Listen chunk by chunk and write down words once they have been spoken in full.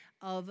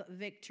of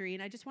victory.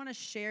 And I just want to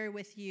share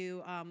with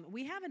you,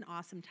 we have an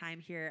awesome time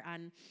here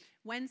on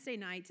Wednesday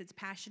nights. It's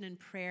Passion and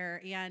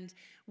Prayer. And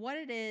what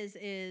it is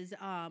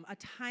a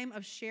time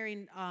of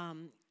sharing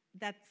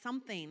that's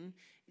something,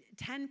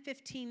 10,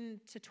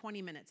 15 to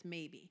 20 minutes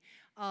maybe,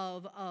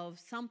 of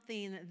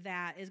something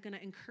that is going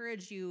to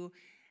encourage you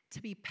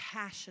to be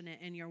passionate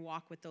in your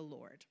walk with the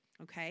Lord,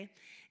 okay,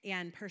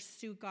 and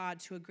pursue God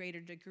to a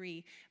greater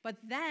degree. But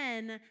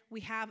then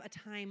we have a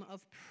time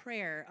of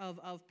prayer,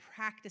 of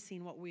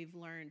practicing what we've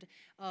learned,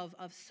 of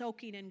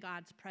soaking in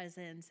God's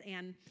presence.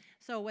 And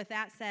so with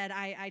that said,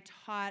 I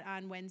taught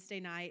on Wednesday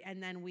night,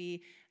 and then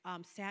we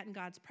sat in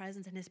God's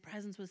presence, and his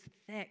presence was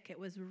thick. It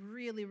was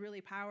really,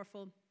 really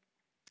powerful.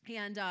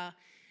 And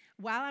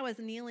while I was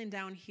kneeling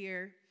down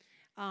here,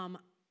 I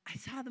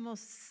saw the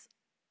most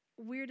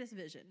weirdest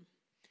vision.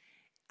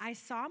 I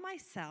saw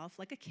myself,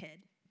 like a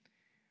kid,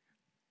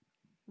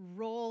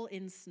 roll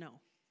in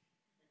snow.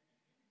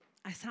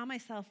 I saw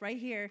myself right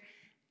here,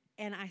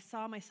 and I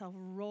saw myself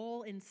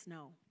roll in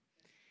snow.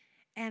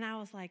 And I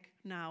was like,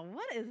 now,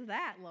 what is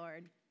that,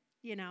 Lord?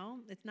 You know,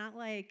 it's not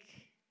like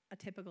a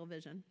typical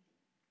vision.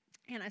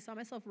 And I saw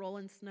myself roll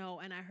in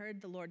snow, and I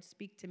heard the Lord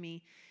speak to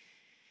me.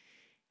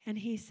 And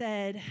he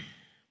said,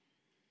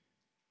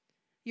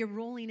 you're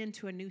rolling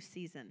into a new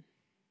season.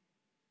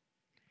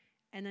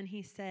 And then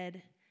he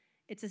said,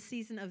 it's a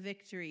season of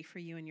victory for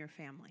you and your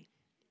family.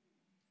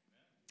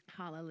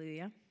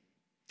 Hallelujah.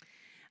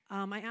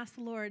 I asked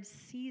the Lord,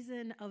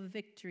 season of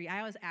victory. I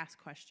always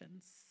ask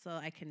questions so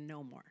I can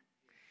know more.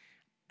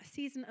 A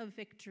season of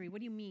victory. What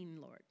do you mean,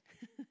 Lord?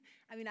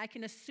 I mean, I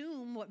can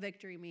assume what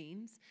victory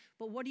means,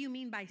 but what do you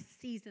mean by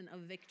season of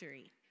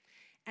victory?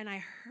 And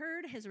I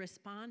heard his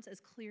response as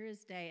clear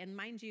as day. And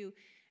mind you,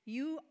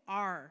 you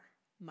are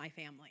my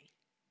family.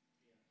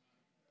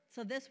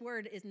 So this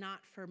word is not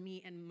for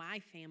me and my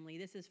family.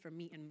 This is for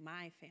me and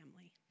my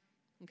family,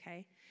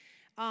 okay?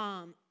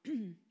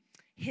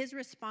 His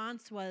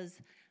response was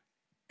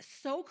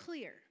so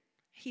clear.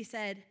 He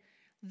said,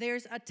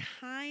 there's a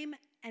time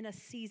and a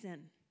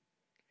season.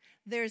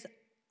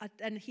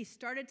 And he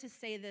started to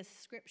say this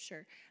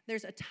scripture.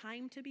 There's a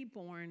time to be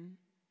born,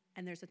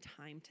 and there's a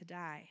time to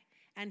die.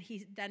 And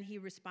he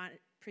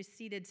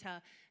proceeded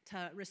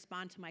to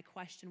respond to my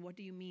question, what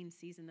do you mean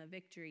season of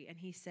victory? And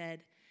he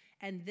said,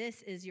 and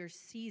this is your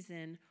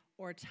season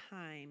or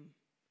time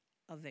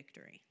of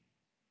victory.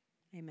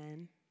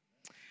 Amen.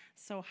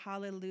 So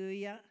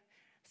hallelujah.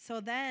 So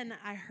then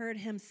I heard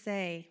him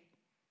say,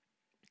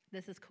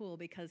 this is cool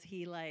because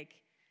he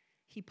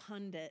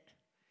punned it.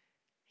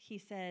 He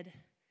said,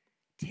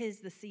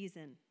 'tis the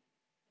season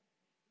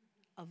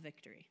of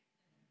victory.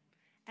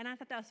 And I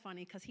thought that was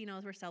funny because he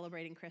knows we're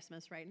celebrating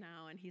Christmas right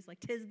now. And he's like,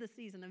 'tis the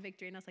season of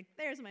victory. And I was like,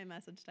 there's my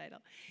message title.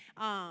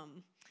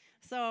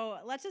 So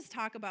let's just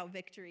talk about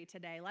victory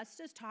today. Let's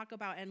just talk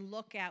about and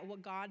look at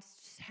what God's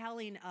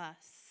telling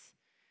us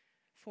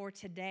for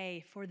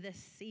today, for this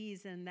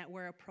season that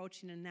we're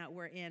approaching and that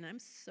we're in. I'm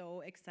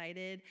so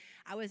excited.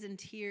 I was in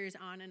tears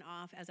on and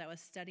off as I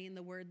was studying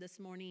the word this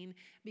morning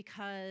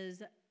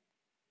because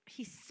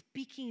he's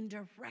speaking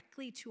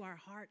directly to our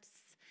hearts.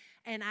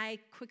 And I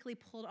quickly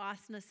pulled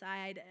Austin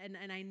aside,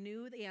 and I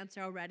knew the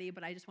answer already,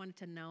 but I just wanted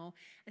to know.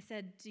 I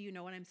said, do you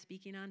know what I'm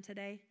speaking on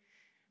today?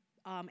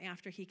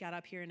 After he got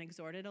up here and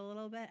exhorted a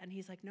little bit. And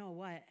he's like, no,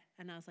 what?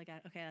 And I was like,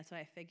 okay, that's what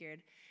I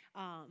figured.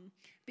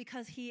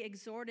 Because he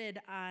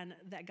exhorted on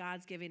that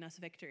God's giving us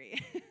victory.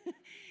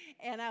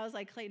 And I was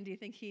like, Clayton, do you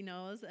think he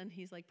knows? And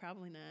he's like,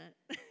 probably not.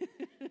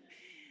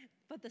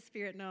 But the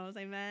Spirit knows,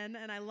 amen?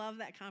 And I love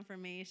that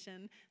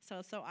confirmation. So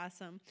it's so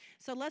awesome.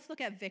 So let's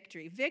look at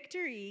victory.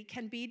 Victory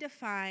can be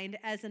defined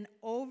as an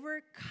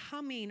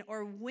overcoming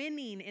or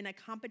winning in a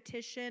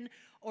competition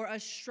or a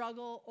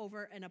struggle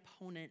over an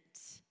opponent.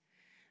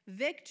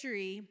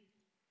 Victory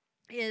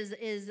is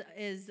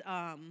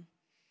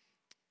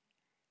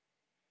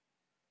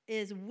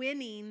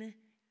winning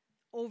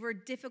over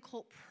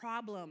difficult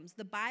problems.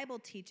 The Bible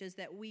teaches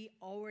that we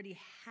already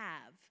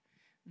have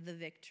the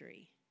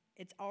victory.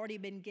 It's already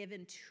been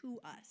given to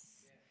us.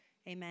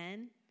 Yes.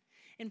 Amen.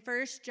 In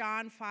 1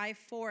 John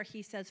 5:4,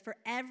 he says, for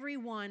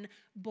everyone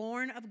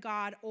born of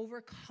God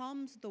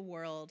overcomes the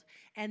world,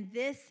 and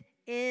this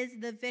is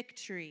the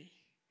victory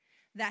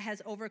that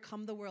has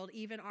overcome the world,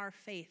 even our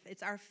faith.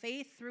 It's our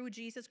faith through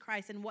Jesus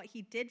Christ and what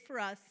he did for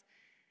us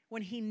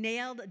when he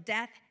nailed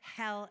death,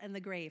 hell, and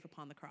the grave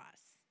upon the cross.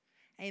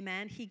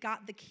 Amen. He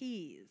got the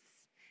keys.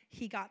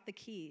 He got the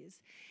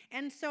keys.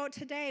 And so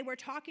today we're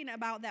talking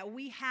about that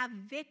we have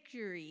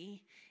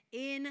victory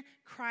in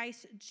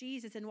Christ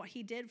Jesus and what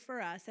he did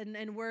for us.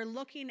 And we're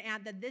looking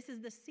at that this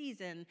is the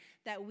season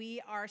that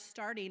we are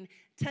starting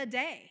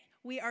today.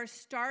 We are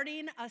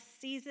starting a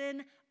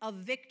season of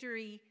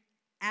victory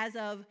as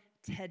of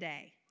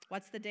today.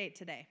 What's the date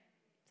today?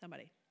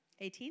 Somebody.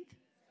 18th?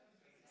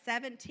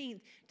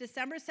 17th.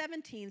 December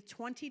 17th,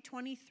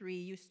 2023,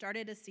 you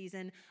started a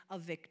season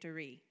of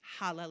victory.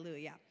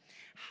 Hallelujah.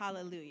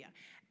 Hallelujah.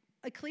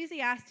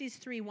 Ecclesiastes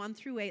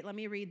 3:1-8, let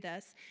me read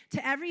this.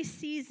 To every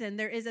season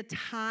there is a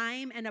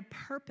time and a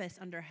purpose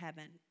under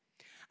heaven.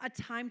 a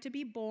time to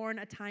be born,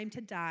 a time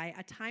to die,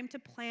 a time to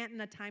plant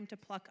and a time to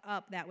pluck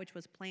up that which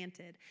was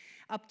planted,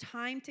 a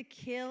time to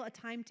kill, a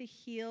time to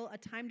heal, a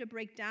time to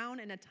break down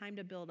and a time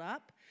to build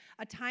up,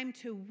 a time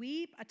to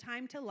weep, a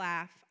time to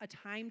laugh, a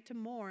time to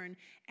mourn,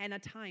 and a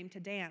time to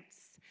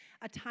dance,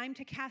 a time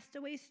to cast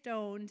away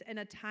stones and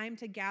a time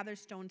to gather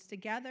stones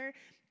together,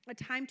 a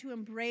time to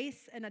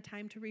embrace and a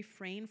time to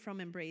refrain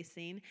from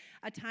embracing,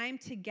 a time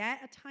to get,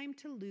 a time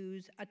to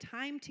lose, a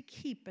time to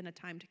keep and a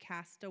time to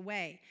cast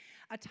away,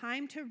 a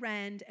time to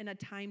rend and a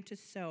time to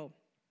sow,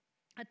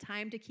 a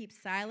time to keep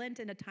silent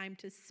and a time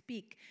to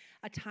speak,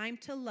 a time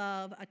to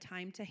love, a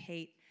time to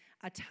hate,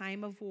 a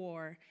time of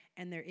war,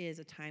 and there is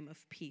a time of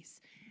peace.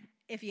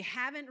 If you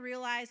haven't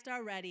realized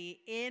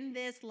already, in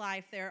this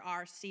life there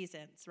are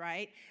seasons,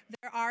 right?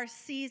 There are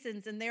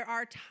seasons and there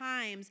are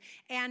times,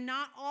 and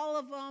not all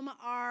of them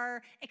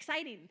are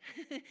exciting.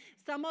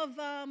 Some of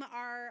them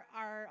are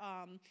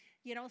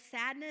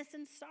sadness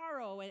and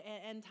sorrow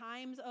and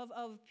times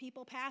of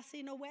people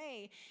passing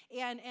away.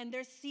 And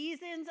there's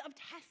seasons of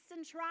tests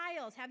and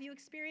trials. Have you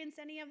experienced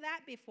any of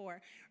that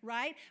before,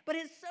 right? But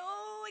it's so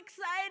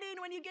exciting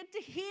when you get to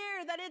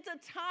hear that it's a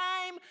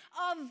time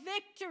of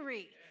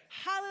victory.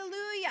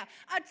 Hallelujah.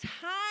 A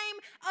time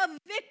of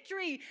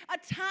victory,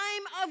 a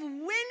time of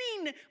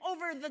winning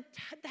over the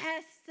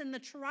tests and the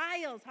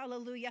trials.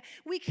 Hallelujah.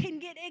 We can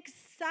get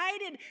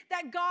excited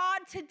that God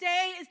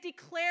today is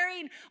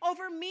declaring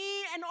over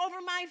me and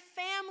over my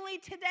family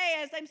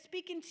today as I'm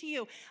speaking to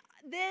you.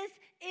 This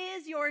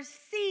is your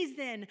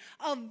season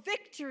of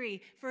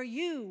victory for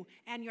you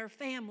and your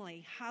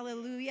family.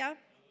 Hallelujah.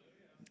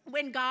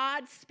 When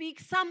God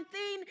speaks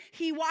something,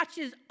 he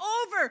watches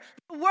over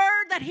the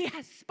word that he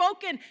has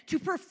spoken to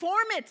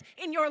perform it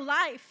in your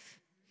life.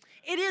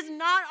 It is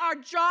not our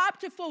job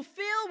to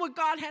fulfill what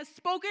God has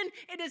spoken.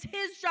 It is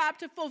his job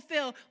to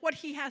fulfill what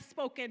he has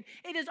spoken.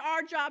 It is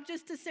our job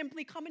just to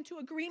simply come into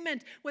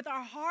agreement with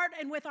our heart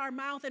and with our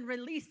mouth and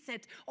release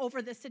it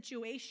over the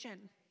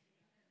situation.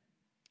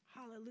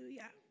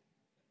 Hallelujah.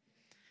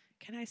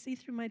 Can I see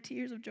through my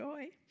tears of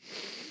joy?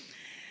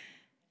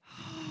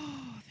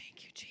 Oh,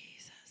 thank you,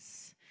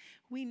 Jesus.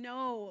 We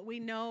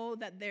know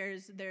that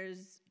there's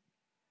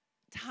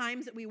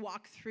times that we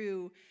walk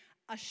through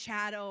a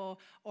shadow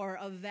or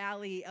a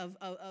valley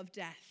of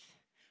death.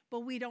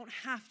 But we don't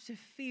have to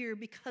fear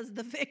because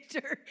the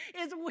victor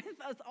is with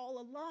us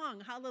all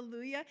along.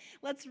 Hallelujah.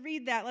 Let's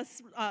read that.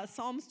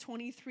 Psalms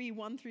 23,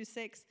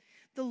 1-6.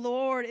 The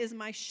Lord is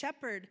my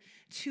shepherd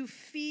to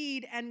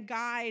feed and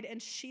guide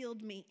and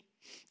shield me.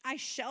 I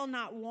shall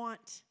not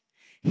want.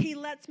 He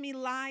lets me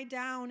lie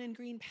down in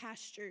green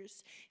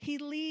pastures. He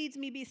leads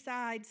me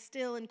beside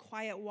still and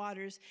quiet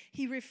waters.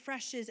 He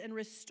refreshes and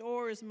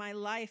restores my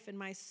life and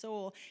my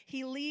soul.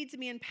 He leads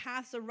me in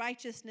paths of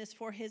righteousness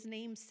for his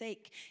name's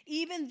sake.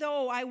 Even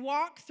though I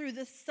walk through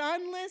the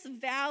sunless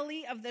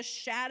valley of the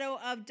shadow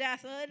of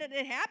death,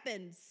 it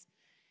happens.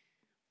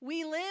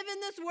 We live in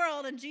this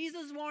world, and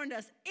Jesus warned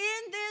us,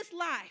 in this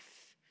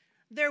life,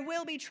 there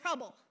will be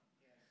trouble.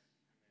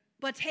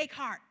 But take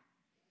heart.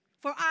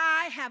 For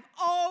I have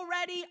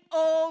already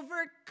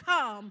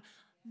overcome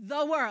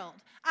the world.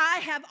 I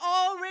have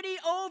already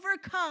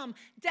overcome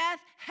death,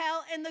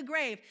 hell, and the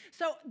grave.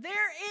 So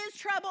there is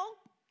trouble.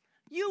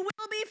 You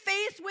will be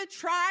faced with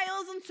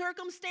trials and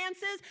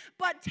circumstances,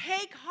 but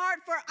take heart,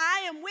 for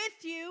I am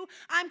with you.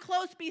 I'm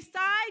close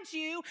beside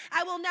you.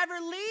 I will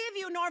never leave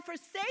you nor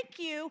forsake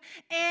you,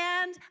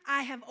 and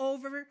I have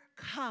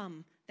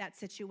overcome that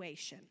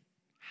situation.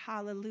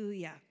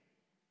 Hallelujah.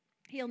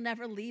 He'll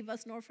never leave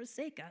us nor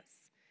forsake us.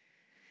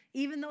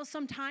 Even though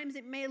sometimes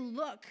it may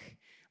look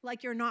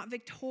like you're not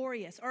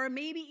victorious, or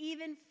maybe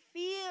even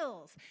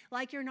feels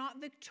like you're not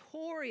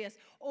victorious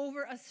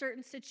over a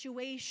certain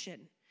situation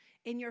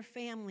in your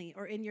family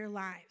or in your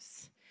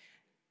lives,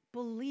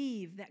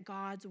 believe that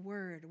God's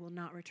word will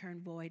not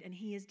return void, and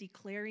he is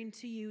declaring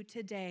to you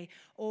today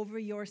over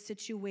your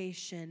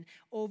situation,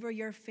 over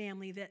your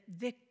family, that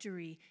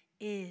victory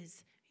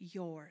is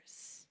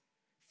yours.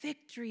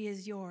 Victory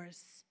is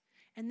yours.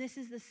 And this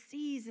is the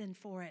season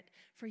for it,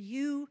 for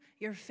you,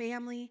 your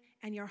family,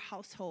 and your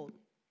household.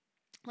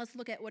 Let's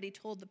look at what he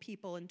told the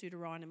people in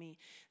Deuteronomy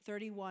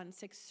 31,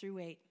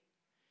 6-8.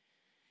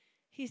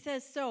 He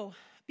says, so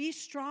be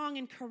strong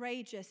and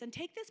courageous, and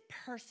take this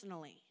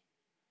personally.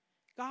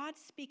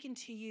 God's speaking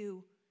to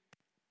you,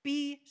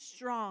 be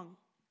strong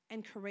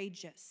and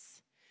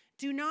courageous.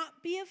 Do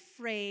not be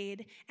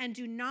afraid and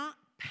do not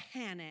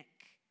panic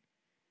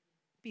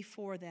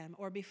before them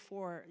or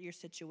before your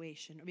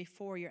situation or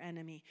before your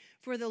enemy.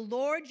 For the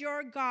Lord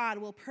your God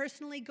will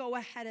personally go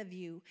ahead of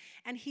you,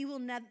 and he will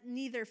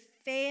neither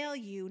fail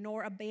you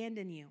nor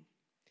abandon you.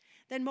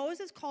 Then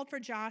Moses called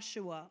for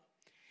Joshua,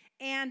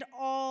 and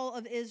all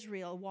of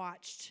Israel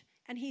watched,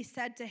 and he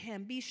said to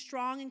him, be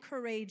strong and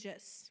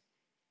courageous.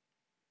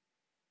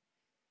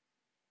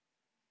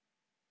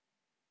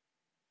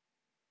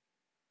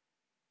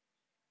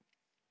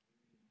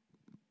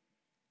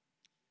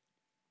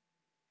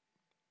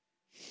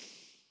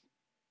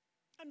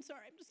 I'm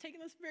sorry, I'm just taking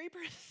this very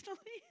personally.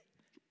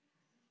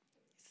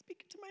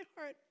 Speak it to my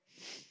heart.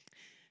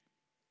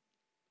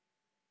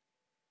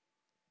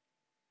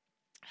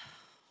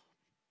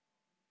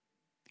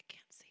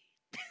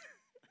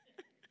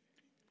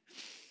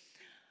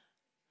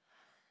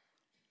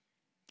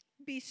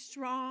 be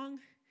strong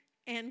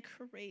and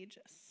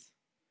courageous,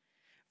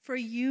 for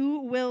you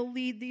will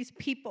lead these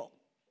people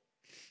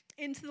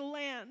into the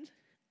land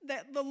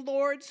that the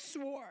Lord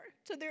swore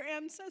to their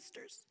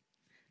ancestors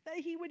that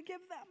he would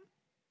give them.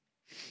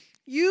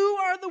 You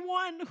are the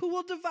one who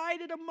will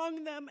divide it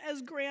among them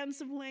as grants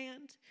of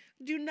land.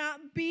 Do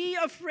not be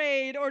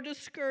afraid or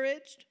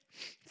discouraged,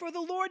 for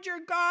the Lord your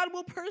God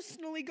will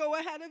personally go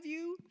ahead of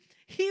you.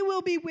 He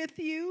will be with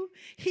you.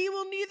 He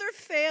will neither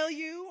fail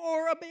you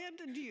or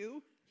abandon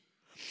you.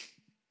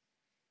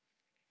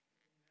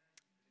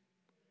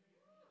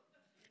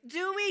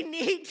 Do we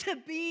need to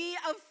be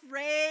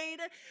afraid?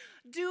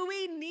 Do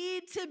we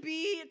need to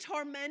be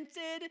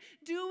tormented?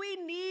 Do we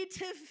need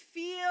to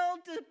feel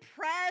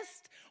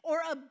depressed or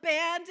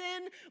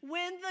abandoned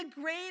when the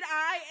great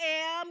I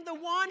am, the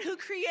one who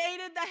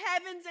created the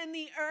heavens and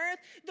the earth,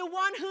 the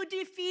one who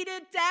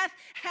defeated death,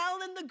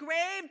 hell, and the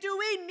grave, do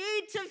we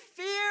need to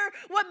fear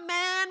what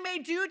man may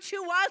do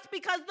to us?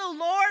 Because the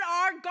Lord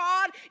our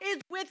God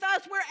is with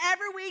us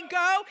wherever we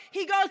go.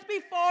 He goes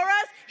before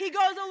us. He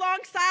goes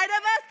alongside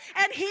of us.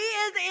 And he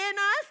is in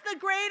us, the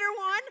greater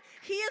one.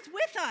 He is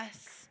with us.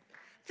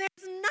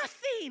 There's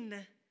nothing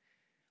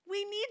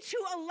we need to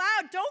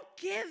allow. Don't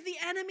give the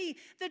enemy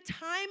the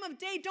time of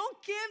day. Don't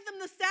give them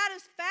the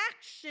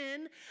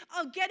satisfaction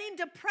of getting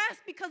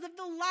depressed because of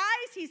the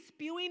lies he's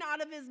spewing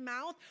out of his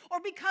mouth or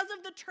because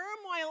of the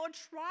turmoil or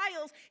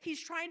trials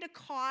he's trying to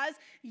cause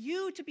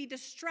you to be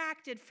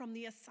distracted from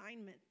the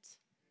assignment.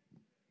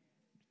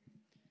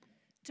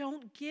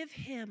 Don't give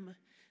him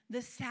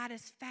the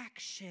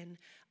satisfaction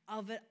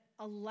of it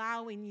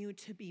allowing you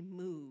to be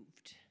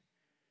moved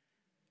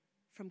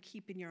from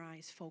keeping your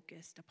eyes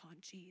focused upon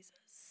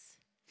Jesus.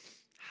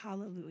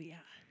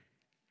 Hallelujah.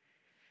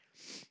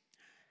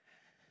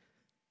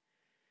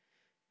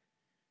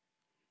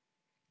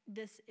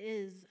 This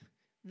is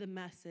the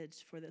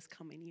message for this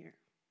coming year.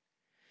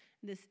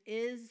 This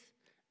is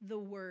the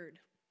word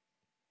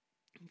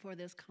for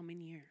this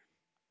coming year.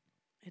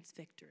 It's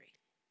victory.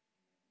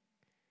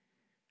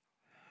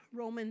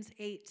 Romans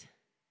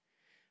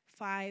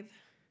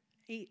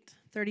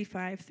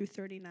 8:35 through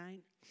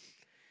 39.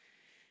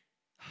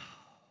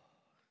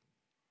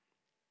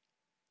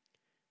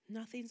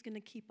 Nothing's going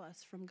to keep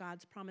us from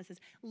God's promises.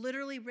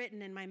 Literally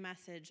written in my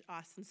message,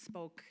 Austin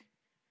spoke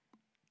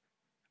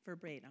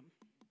verbatim.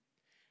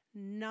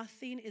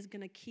 Nothing is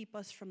going to keep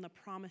us from the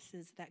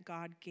promises that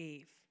God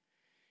gave.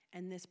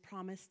 And this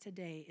promise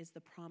today is the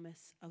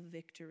promise of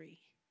victory.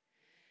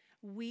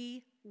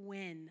 We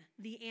win.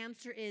 The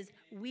answer is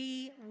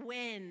we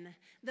win.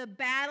 The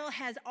battle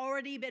has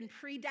already been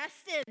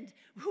predestined.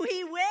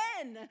 We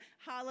win.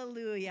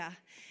 Hallelujah.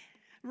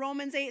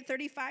 Romans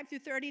 8:35 through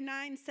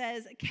 39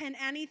 says, can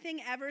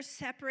anything ever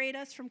separate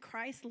us from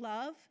Christ's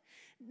love?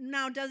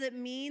 Now, does it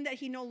mean that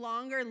he no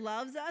longer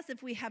loves us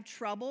if we have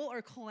trouble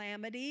or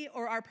calamity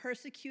or are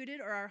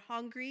persecuted or are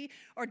hungry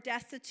or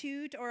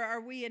destitute or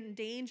are we in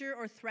danger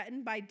or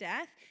threatened by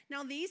death?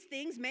 Now, these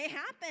things may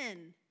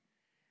happen.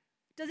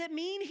 Does it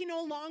mean he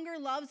no longer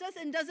loves us?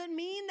 And does it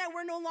mean that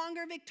we're no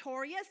longer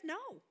victorious?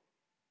 No.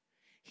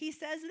 He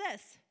says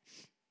this.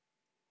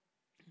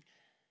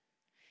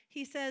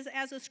 He says,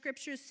 as the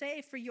scriptures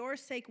say, for your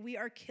sake we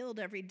are killed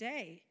every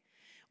day.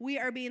 We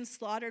are being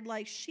slaughtered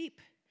like sheep.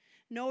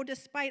 No,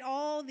 despite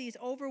all these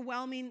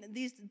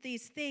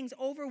things,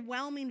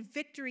 overwhelming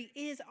victory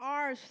is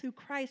ours through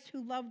Christ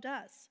who loved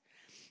us.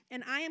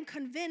 And I am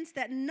convinced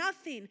that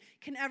nothing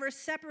can ever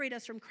separate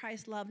us from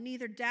Christ's love,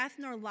 neither death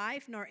nor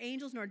life, nor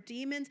angels nor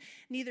demons,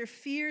 neither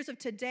fears of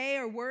today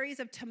or worries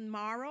of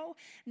tomorrow.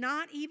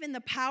 Not even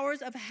the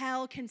powers of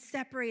hell can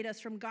separate us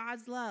from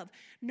God's love.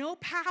 No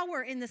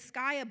power in the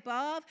sky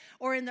above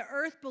or in the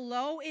earth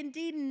below,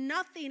 indeed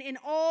nothing in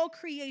all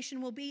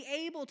creation will be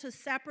able to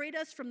separate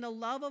us from the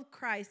love of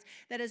Christ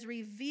that is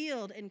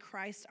revealed in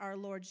Christ our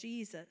Lord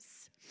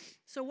Jesus.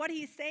 So what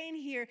he's saying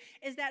here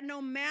is that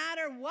no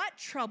matter what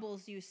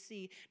troubles you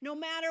see, no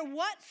matter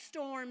what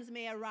storms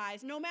may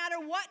arise, no matter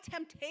what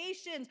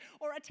temptations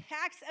or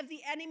attacks of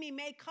the enemy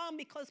may come,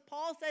 because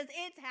Paul says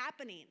it's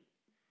happening.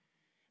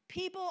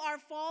 People are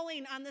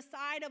falling on the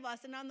side of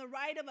us and on the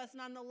right of us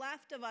and on the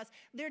left of us.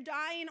 They're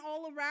dying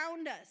all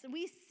around us. And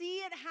we see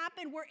it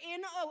happen. We're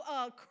in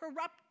a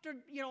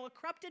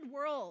corrupted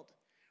world.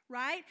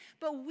 Right?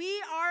 But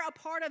we are a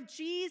part of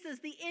Jesus,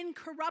 the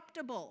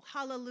incorruptible,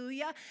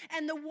 hallelujah,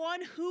 and the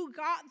one who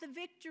got the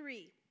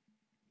victory.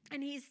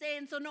 And he's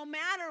saying, so no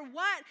matter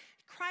what,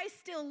 Christ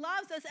still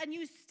loves us, and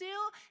you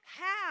still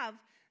have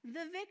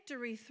the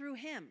victory through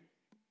him.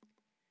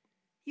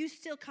 You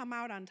still come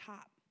out on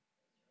top.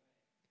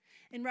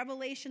 In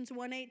Revelations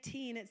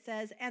 1:18, it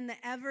says, and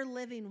the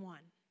ever-living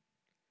one.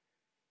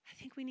 I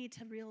think we need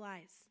to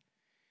realize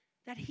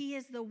that he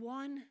is the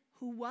one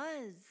who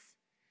was.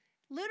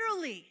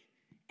 Literally,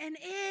 and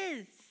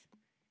is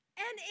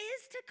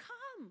to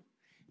come.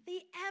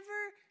 The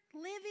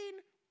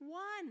ever-living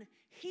one.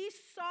 He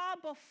saw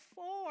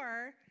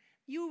before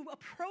you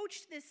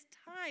approached this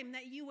time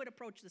that you would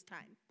approach this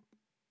time.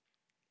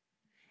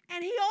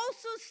 And he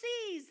also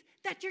sees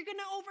that you're going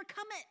to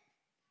overcome it.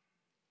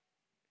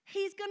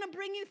 He's going to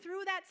bring you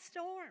through that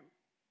storm.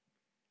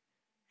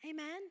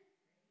 Amen?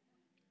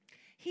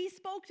 He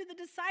spoke to the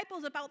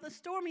disciples about the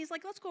storm. He's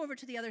like, let's go over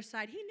to the other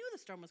side. He knew the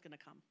storm was going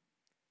to come.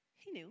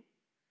 He knew.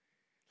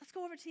 Let's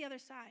go over to the other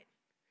side.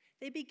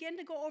 They begin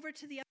to go over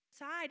to the other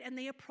side, and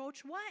they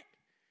approach what?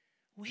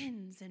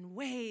 Winds and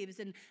waves,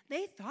 and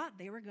they thought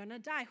they were going to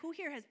die. Who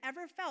here has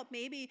ever felt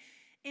maybe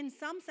in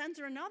some sense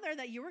or another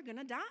that you were going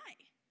to die?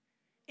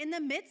 In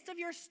the midst of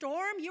your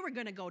storm, you were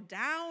going to go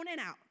down and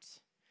out.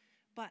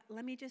 But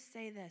let me just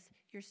say this.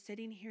 You're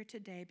sitting here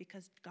today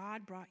because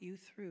God brought you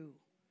through.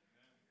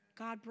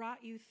 God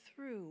brought you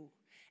through,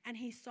 and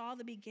he saw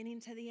the beginning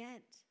to the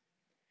end.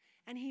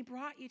 And he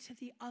brought you to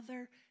the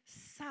other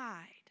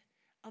side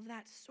of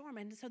that storm.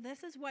 And so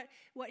this is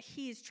what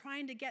he's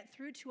trying to get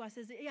through to us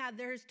is, yeah,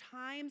 there's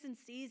times and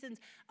seasons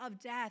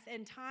of death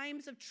and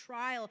times of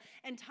trial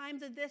and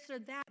times of this or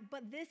that,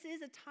 but this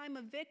is a time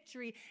of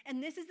victory,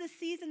 and this is the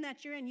season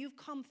that you're in. You've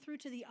come through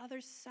to the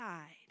other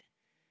side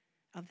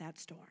of that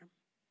storm.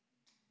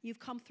 You've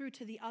come through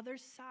to the other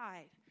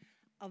side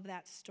of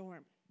that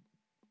storm.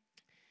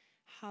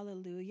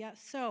 Hallelujah.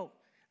 So,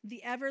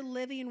 the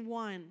ever-living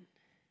one,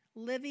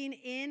 living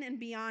in and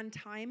beyond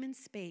time and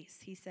space,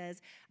 he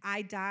says,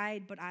 I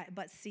died,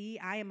 but see,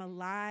 I am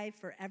alive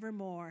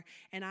forevermore,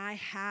 and I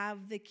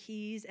have the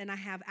keys, and I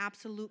have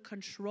absolute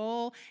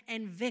control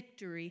and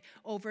victory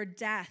over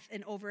death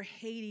and over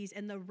Hades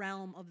and the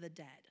realm of the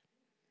dead.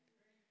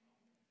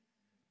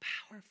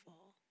 Powerful.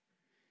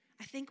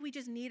 I think we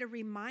just need a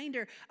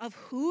reminder of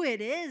who it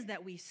is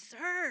that we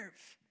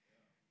serve.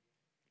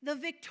 The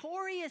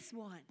victorious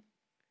one.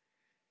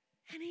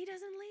 And he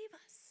doesn't leave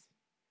us.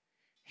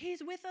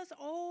 He's with us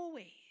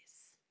always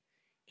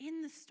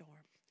in the storm,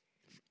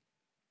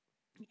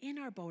 in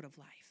our boat of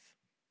life,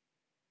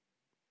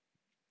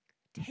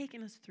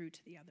 taking us through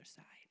to the other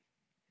side.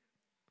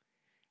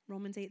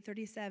 Romans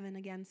 8:37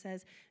 again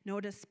says, no,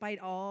 despite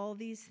all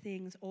these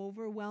things,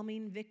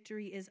 overwhelming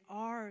victory is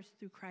ours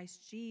through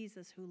Christ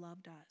Jesus who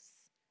loved us.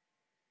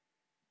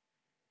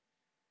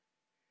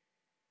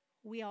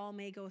 We all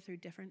may go through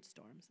different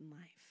storms in life,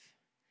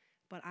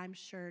 but I'm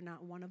sure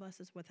not one of us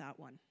is without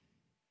one.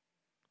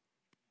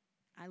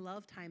 I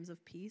love times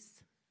of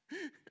peace.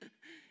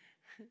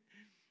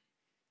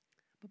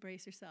 But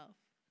brace yourself,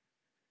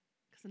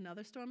 because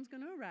another storm's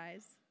going to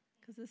arise,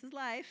 because this is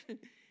life.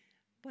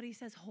 But he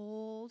says,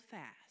 hold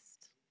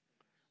fast.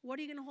 What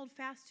are you going to hold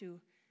fast to?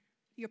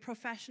 Your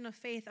profession of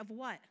faith of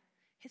what?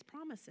 His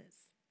promises.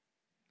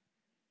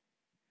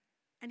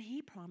 And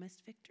he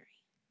promised victory.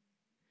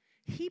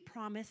 He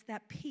promised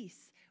that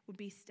peace would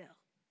be still.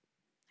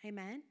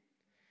 Amen?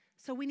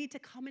 So we need to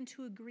come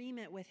into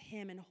agreement with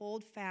him and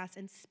hold fast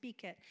and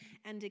speak it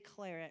and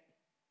declare it.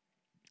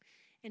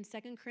 In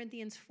 2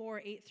 Corinthians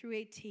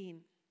 4:8-18,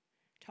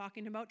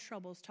 talking about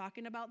troubles,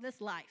 talking about this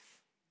life,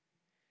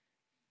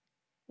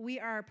 we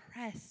are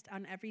oppressed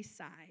on every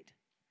side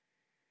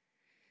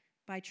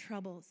by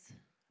troubles,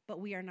 but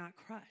we are not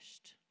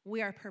crushed.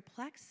 We are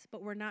perplexed,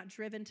 but we're not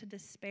driven to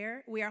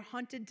despair. We are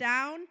hunted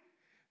down,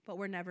 but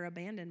we're never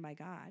abandoned by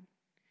God.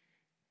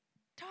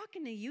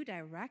 Talking to you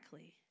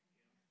directly,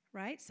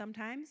 right?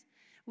 Sometimes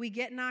we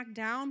get knocked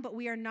down, but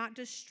we are not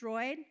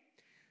destroyed.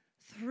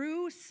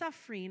 Through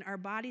suffering, our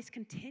bodies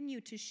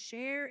continue to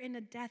share in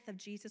the death of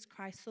Jesus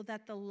Christ so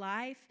that the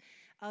life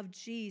of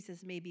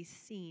Jesus may be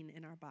seen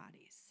in our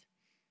bodies.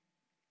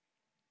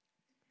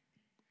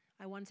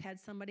 I once had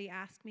somebody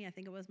ask me, I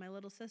think it was my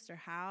little sister,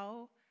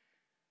 how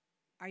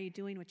are you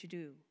doing what you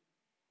do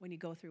when you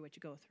go through what you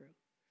go through?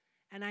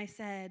 And I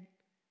said,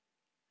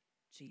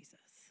 Jesus.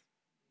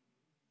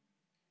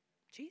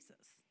 Jesus.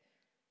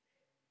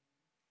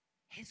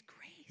 His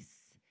grace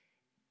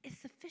is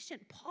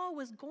sufficient. Paul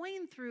was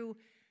going through,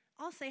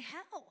 I'll say,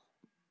 hell.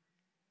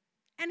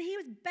 And he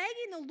was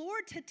begging the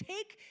Lord to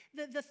take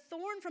the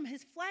thorn from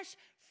his flesh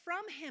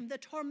from him, the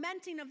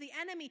tormenting of the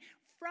enemy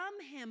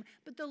from him.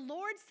 But the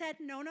Lord said,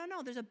 no,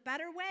 there's a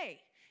better way.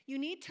 You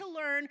need to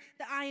learn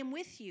that I am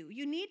with you.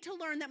 You need to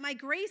learn that my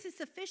grace is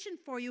sufficient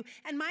for you,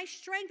 and my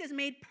strength is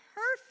made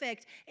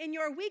perfect in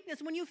your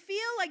weakness. When you feel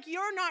like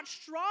you're not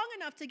strong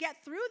enough to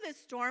get through this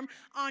storm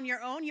on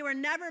your own, you are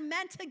never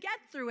meant to get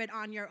through it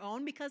on your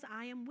own, because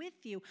I am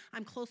with you.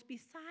 I'm close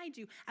beside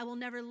you. I will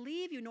never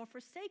leave you nor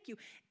forsake you.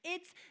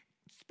 It's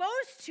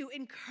supposed to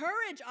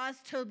encourage us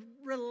to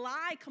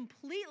rely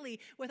completely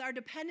with our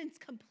dependence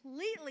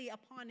completely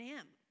upon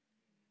him.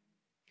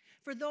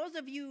 For those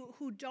of you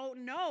who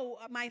don't know,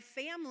 my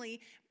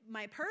family,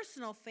 my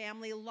personal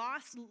family,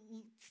 lost a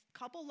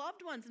couple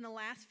loved ones in the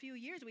last few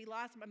years. We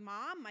lost my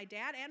mom, my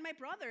dad, and my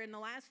brother in the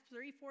last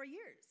 3-4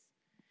 years.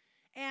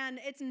 And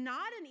it's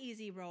not an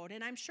easy road.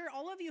 And I'm sure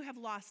all of you have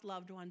lost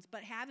loved ones,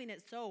 but having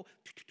it so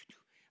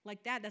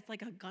like that, that's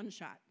like a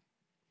gunshot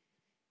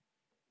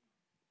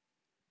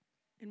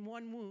in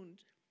one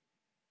wound.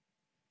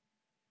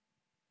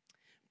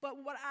 But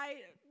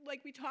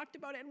like we talked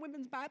about in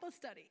Women's Bible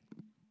Study,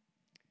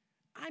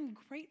 I'm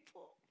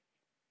grateful,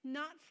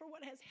 not for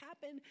what has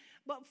happened,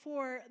 but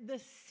for the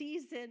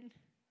season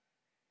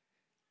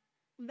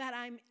that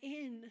I'm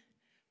in,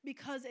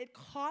 because it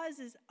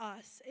causes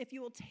us, if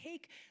you will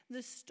take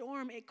the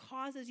storm, it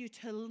causes you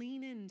to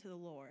lean into the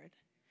Lord.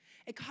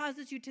 It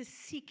causes you to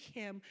seek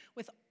him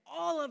with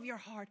all of your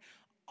heart,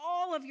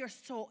 all of your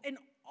soul, and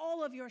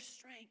all of your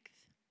strength.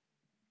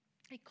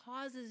 It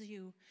causes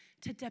you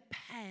to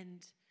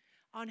depend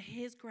on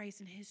his grace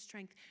and his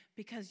strength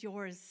because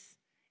yours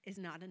is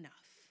not enough.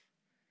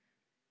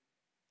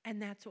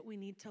 And that's what we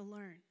need to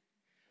learn.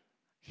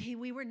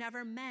 We were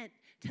never meant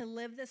to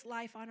live this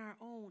life on our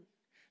own.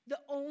 The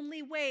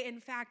only way, in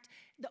fact,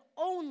 the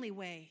only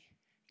way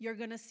you're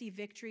going to see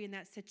victory in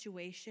that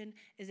situation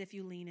is if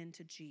you lean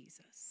into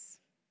Jesus.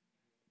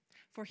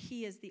 For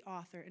he is the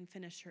author and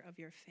finisher of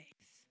your faith.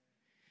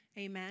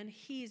 Amen.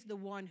 He's the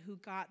one who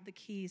got the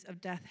keys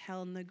of death,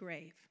 hell, and the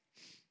grave.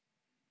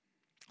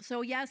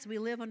 So yes, we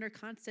live under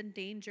constant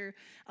danger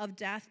of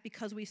death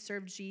because we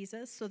serve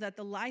Jesus, so that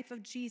the life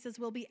of Jesus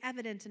will be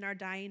evident in our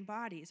dying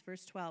bodies.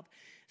 Verse 12.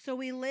 So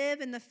we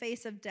live in the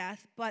face of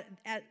death, but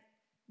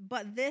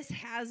this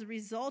has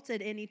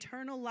resulted in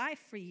eternal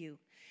life for you.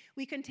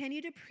 We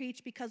continue to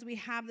preach because we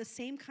have the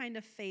same kind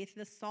of faith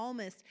the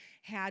psalmist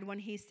had when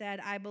he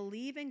said, I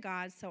believe in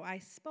God, so I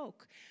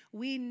spoke.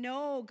 We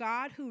know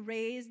God who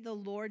raised the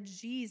Lord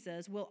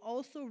Jesus will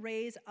also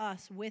raise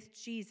us with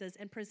Jesus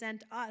and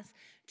present us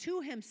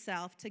to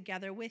himself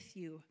together with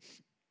you.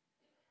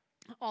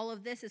 All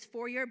of this is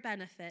for your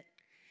benefit.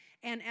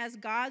 And as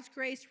God's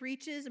grace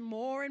reaches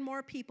more and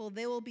more people,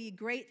 there will be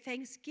great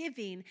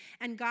thanksgiving,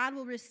 and God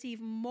will receive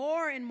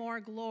more and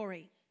more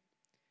glory.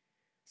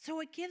 So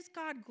it gives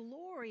God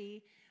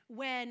glory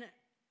when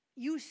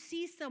you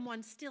see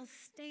someone still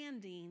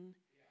standing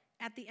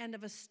at the end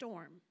of a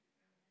storm.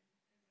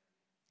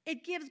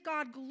 It gives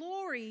God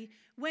glory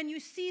when you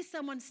see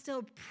someone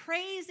still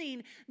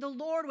praising the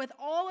Lord with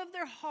all of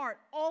their heart,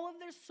 all of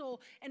their soul,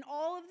 and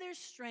all of their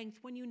strength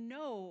when you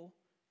know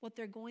what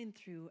they're going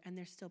through and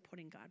they're still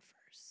putting God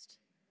first.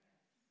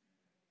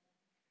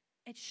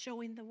 It's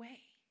showing the way.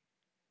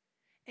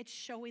 It's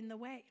showing the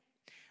way.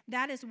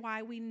 That is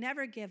why we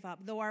never give up.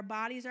 Though our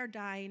bodies are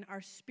dying,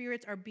 our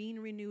spirits are being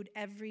renewed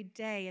every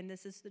day, and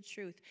this is the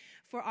truth.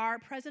 For our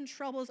present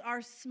troubles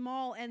are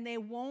small, and they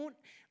won't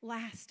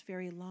last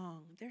very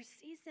long. They're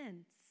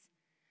seasons.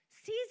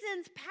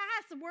 Seasons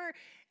pass.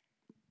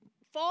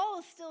 Fall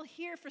is still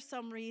here for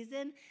some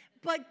reason,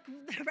 but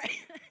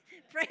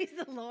praise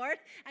the Lord.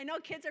 I know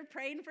kids are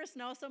praying for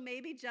snow, so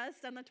maybe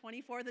just on the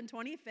 24th and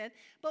 25th,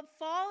 but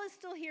fall is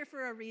still here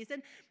for a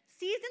reason.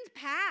 Seasons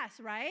pass,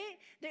 right?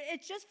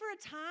 It's just for a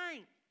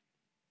time.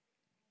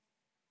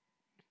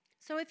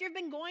 So if you've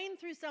been going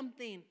through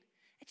something,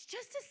 it's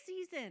just a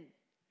season.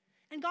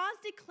 And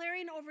God's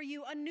declaring over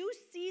you a new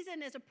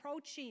season is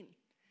approaching.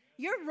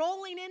 You're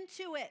rolling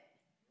into it.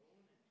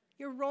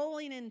 You're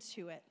rolling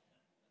into it.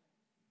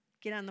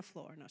 Get on the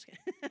floor. No, I was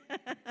kidding.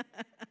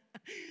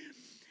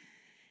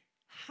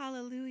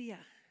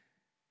 Hallelujah.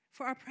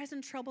 For our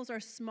present troubles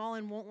are small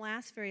and won't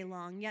last very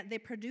long, yet they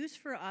produce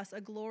for us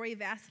a glory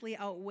vastly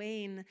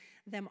outweighing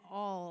them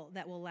all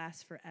that will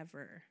last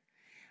forever.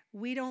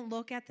 We don't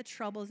look at the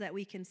troubles that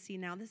we can see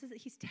now.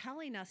 He's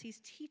telling us, he's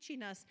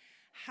teaching us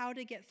how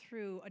to get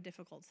through a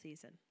difficult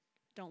season.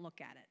 Don't look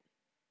at it.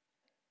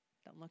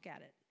 Don't look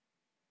at it.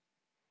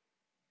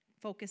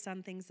 Focus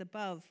on things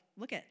above.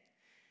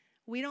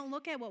 We don't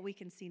look at what we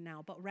can see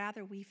now, but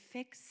rather we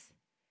fix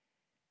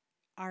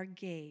our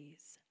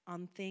gaze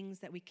on things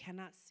that we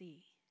cannot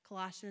see.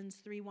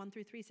 Colossians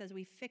 3:1-3 says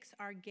we fix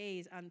our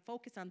gaze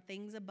focus on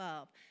things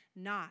above,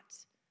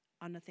 not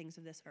on the things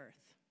of this earth.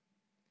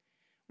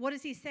 What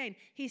is he saying?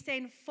 He's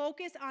saying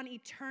focus on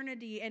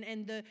eternity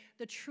and the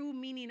true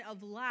meaning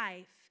of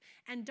life.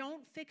 And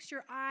don't fix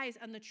your eyes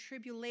on the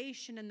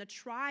tribulation and the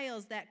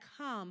trials that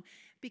come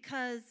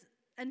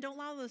and don't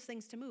allow those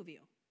things to move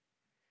you.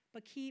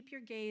 But keep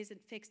your gaze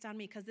fixed on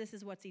me because this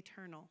is what's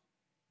eternal.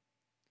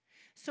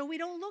 So we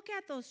don't look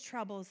at those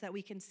troubles that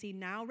we can see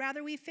now.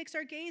 Rather, we fix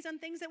our gaze on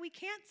things that we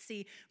can't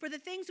see. For the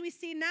things we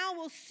see now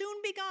will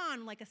soon be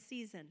gone like a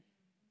season.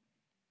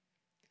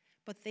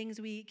 But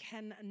things we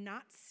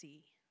cannot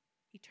see,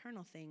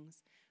 eternal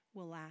things,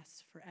 will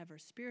last forever.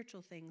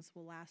 Spiritual things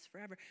will last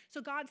forever.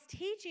 So God's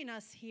teaching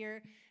us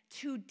here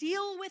to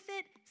deal with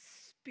it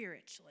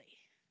spiritually.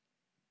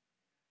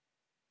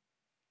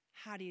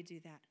 How do you do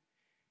that?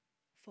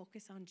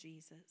 Focus on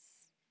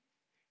Jesus.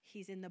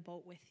 He's in the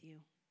boat with you.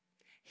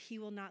 He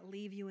will not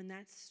leave you in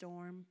that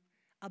storm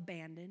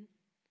abandoned.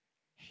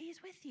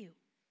 He's with you.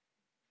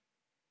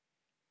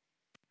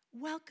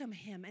 Welcome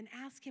him and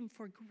ask him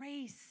for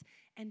grace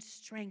and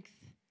strength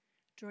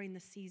during the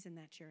season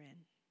that you're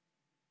in.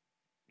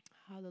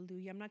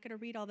 Hallelujah. I'm not going to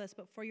read all this,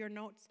 but for your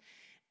notes,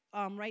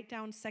 write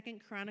down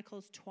 2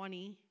 Chronicles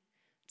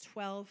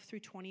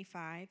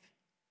 20:12-25.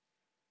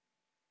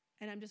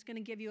 And I'm just going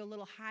to give you a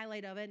little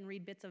highlight of it and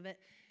read bits of it.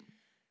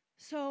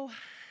 So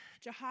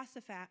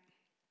Jehoshaphat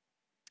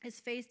is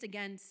faced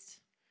against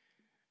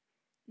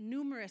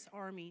numerous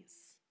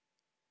armies.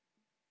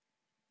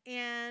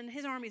 And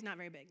his army's not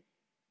very big.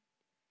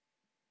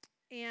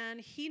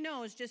 And he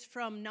knows just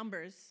from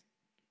numbers,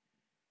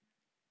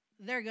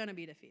 they're going to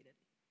be defeated.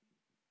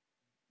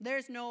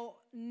 There's no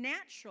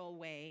natural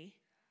way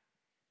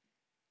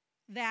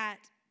that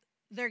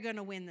they're going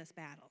to win this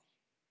battle.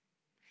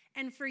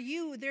 And for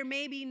you, there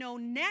may be no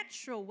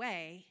natural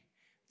way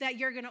that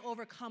you're going to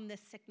overcome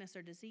this sickness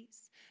or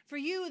disease. For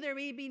you, there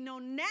may be no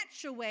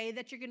natural way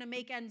that you're going to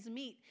make ends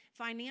meet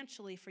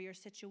financially for your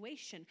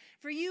situation.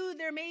 For you,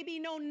 there may be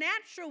no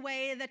natural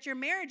way that your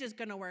marriage is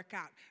going to work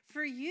out.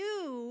 For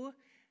you,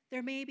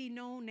 there may be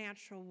no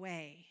natural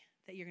way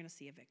that you're going to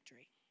see a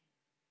victory.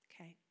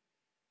 Okay?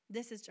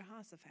 This is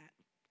Jehoshaphat.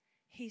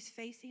 He's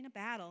facing a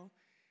battle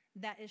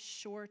that is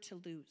sure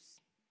to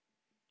lose,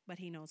 but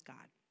he knows God.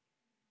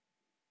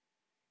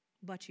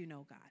 But you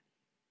know God.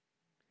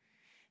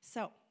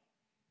 So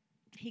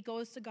he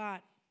goes to God.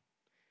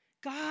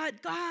 God,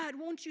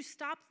 won't you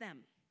stop them?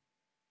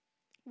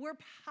 We're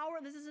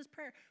powerless. This is his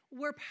prayer.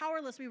 We're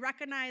powerless. We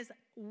recognize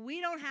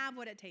we don't have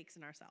what it takes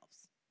in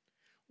ourselves.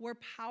 We're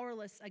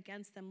powerless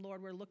against them,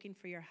 Lord. We're looking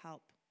for your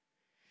help.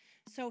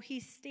 So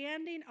he's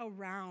standing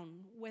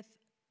around with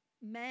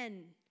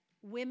men,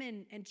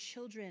 women, and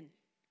children.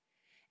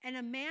 And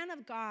a man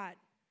of God,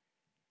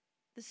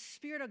 the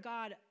Spirit of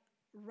God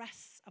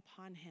rests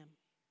upon him.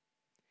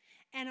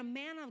 And a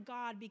man of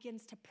God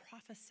begins to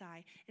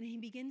prophesy, and he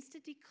begins to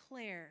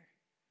declare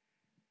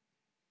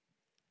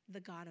the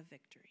God of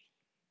victory.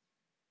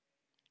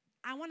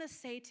 I want to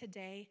say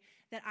today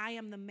that I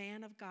am the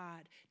man of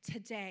God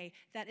today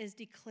that is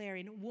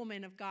declaring,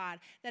 woman of God,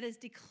 that is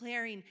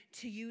declaring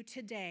to you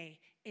today,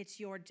 it's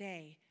your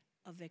day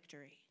of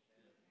victory.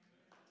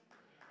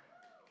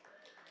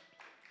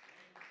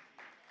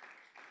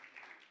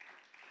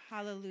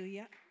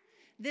 Hallelujah.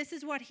 This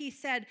is what he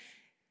said.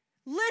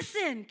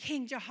 Listen,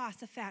 King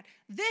Jehoshaphat,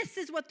 this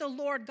is what the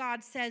Lord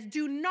God says.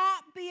 Do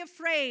not be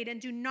afraid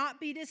and do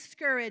not be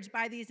discouraged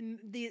by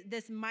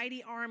this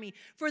mighty army,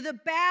 for the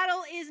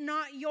battle is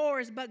not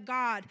yours, but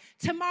God.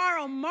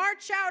 Tomorrow,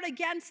 march out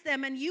against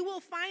them, and you will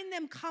find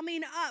them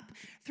coming up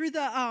through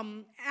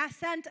the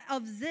ascent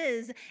of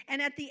Ziz,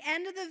 and at the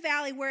end of the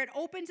valley where it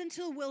opens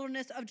into the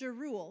wilderness of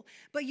Jeruel.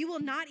 But you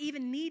will not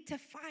even need to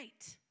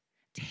fight.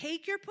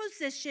 Take your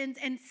positions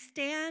and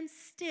stand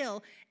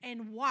still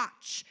and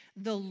watch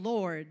the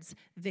Lord's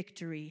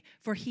victory.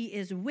 For he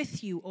is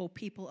with you, O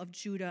people of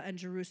Judah and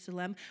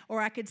Jerusalem.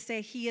 Or I could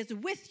say, he is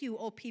with you,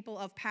 O people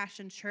of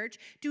Passion Church.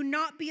 Do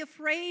not be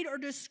afraid or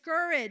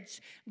discouraged.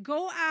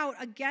 Go out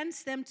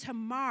against them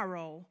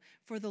tomorrow,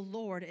 for the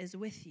Lord is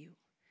with you.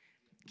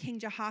 King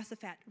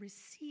Jehoshaphat,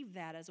 receive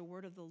that as a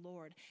word of the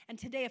Lord. And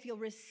today, if you'll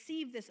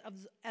receive this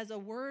as a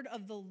word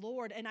of the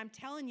Lord, and I'm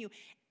telling you,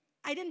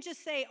 I didn't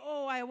just say,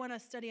 oh, I want to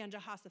study on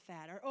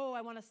Jehoshaphat, or oh,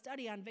 I want to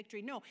study on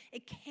victory. No,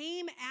 it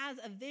came as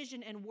a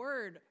vision and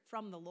word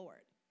from the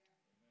Lord.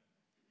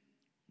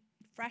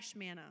 Fresh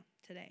manna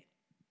today.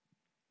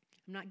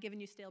 I'm not giving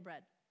you stale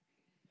bread.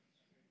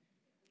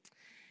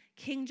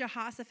 King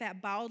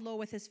Jehoshaphat bowed low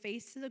with his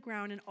face to the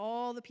ground, and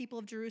all the people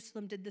of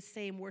Jerusalem did the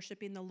same,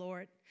 worshiping the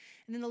Lord.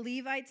 And then the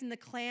Levites and the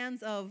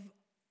clans of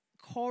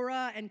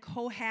Korah and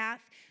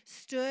Kohath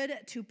stood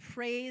to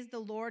praise the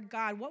Lord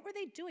God. What were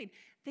they doing?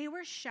 They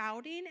were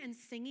shouting and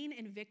singing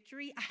in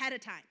victory ahead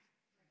of time.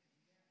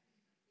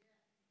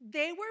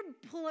 They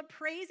were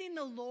praising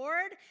the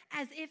Lord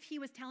as if he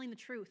was telling the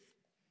truth.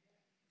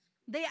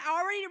 They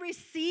already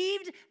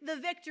received the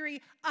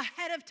victory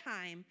ahead of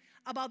time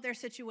about their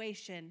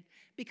situation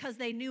because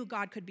they knew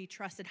God could be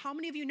trusted. How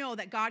many of you know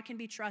that God can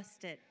be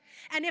trusted?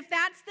 And if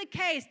that's the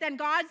case, then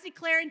God's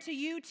declaring to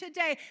you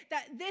today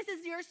that this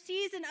is your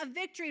season of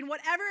victory, and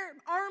whatever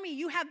army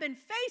you have been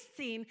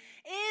facing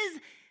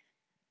is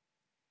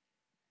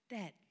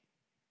dead.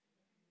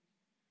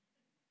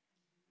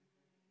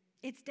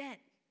 It's dead.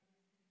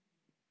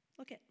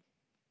 Look at.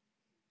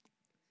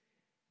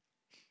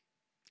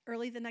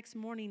 Early the next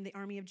morning, the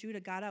army of Judah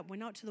got up,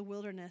 went out to the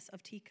wilderness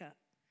of Tekoa.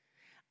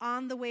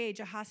 On the way,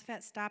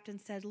 Jehoshaphat stopped and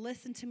said,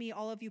 listen to me,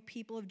 all of you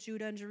people of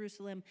Judah and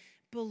Jerusalem.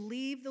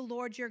 Believe the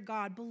Lord your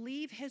God.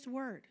 Believe his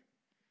word,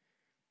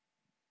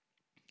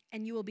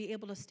 and you will be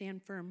able to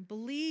stand firm.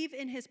 Believe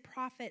in his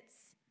prophets.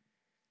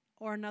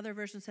 Or another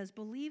version says,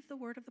 believe the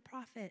word of the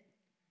prophet,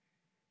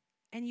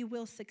 and you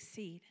will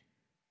succeed.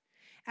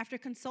 After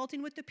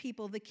consulting with the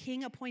people, the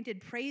king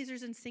appointed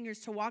praisers and singers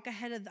to walk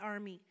ahead of the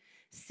army,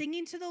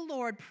 singing to the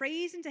Lord,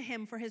 praising to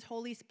him for his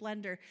holy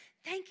splendor,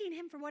 thanking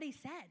him for what he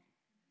said,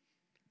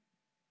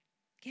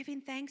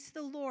 giving thanks to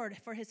the Lord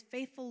for his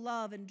faithful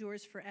love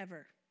endures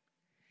forever.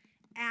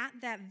 At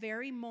that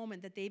very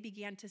moment that they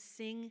began to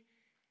sing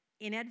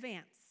in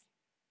advance,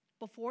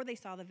 before they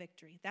saw the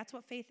victory. That's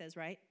what faith is,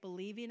 right?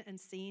 Believing and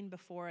seeing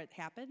before it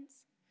happens.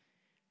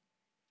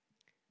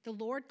 The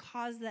Lord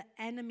caused the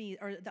enemy,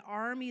 or the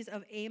armies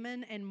of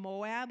Ammon and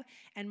Moab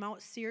and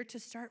Mount Seir to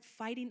start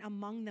fighting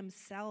among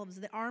themselves.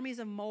 The armies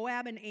of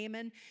Moab and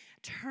Ammon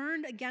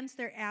turned against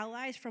their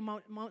allies from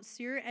Mount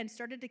Seir and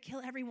started to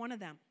kill every one of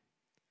them.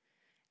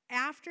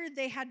 After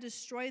they had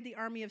destroyed the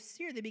army of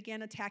Seir, they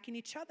began attacking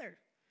each other.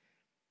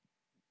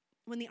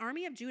 When the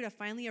army of Judah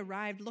finally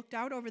arrived, looked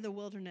out over the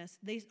wilderness,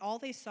 all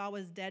they saw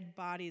was dead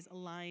bodies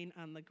lying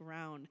on the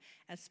ground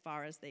as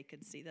far as they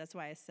could see. That's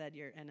why I said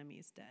your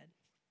enemy's dead.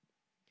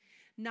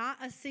 Not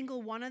a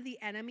single one of the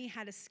enemy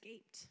had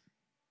escaped.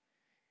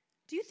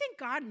 Do you think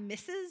God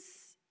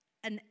misses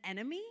an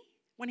enemy?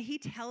 When he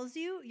tells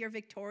you you're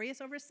victorious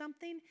over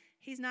something,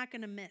 he's not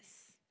going to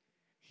miss.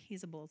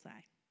 He's a bullseye.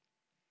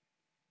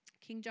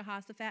 King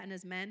Jehoshaphat and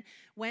his men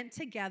went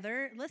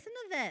together. Listen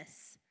to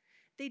this.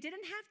 They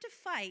didn't have to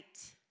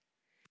fight.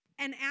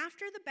 And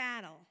after the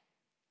battle,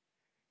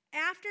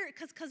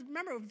 because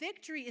remember,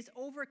 victory is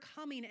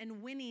overcoming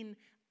and winning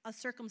a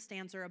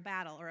circumstance or a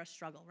battle or a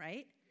struggle,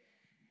 right?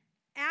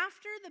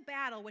 After the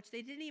battle, which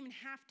they didn't even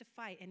have to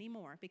fight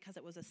anymore because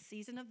it was a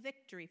season of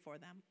victory for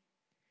them,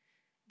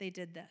 they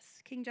did this.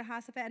 King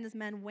Jehoshaphat and his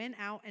men went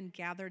out and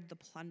gathered the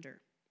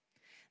plunder.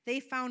 They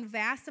found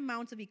vast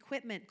amounts of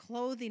equipment,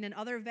 clothing, and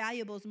other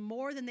valuables,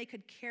 more than they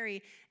could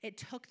carry. It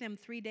took them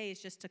 3 days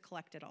just to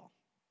collect it all.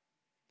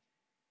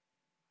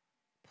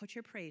 Put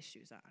your praise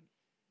shoes on.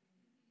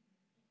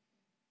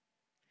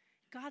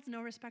 God's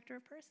no respecter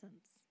of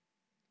persons.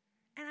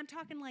 And I'm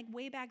talking like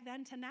way back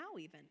then to now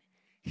even.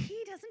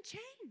 He doesn't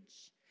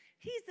change.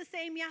 He's the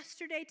same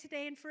yesterday,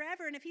 today, and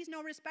forever. And if he's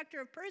no respecter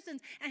of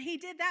persons, and he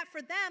did that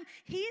for them,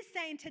 he's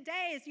saying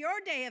today is your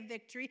day of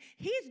victory.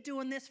 He's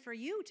doing this for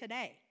you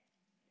today.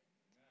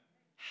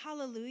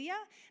 Hallelujah.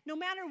 No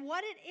matter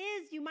what it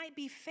is you might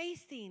be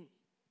facing,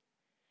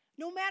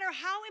 no matter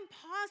how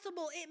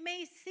impossible it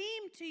may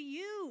seem to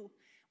you,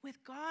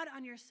 with God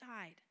on your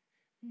side,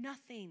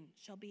 nothing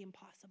shall be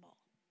impossible.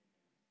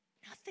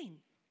 Nothing.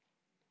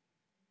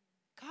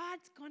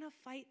 God's going to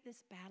fight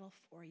this battle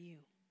for you.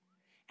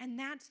 And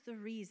that's the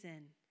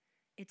reason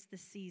it's the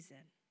season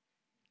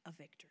of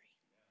victory.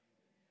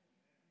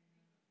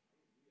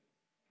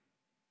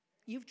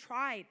 You've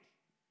tried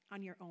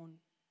on your own,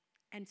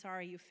 and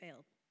sorry, you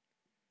failed.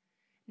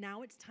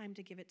 Now it's time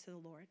to give it to the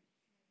Lord.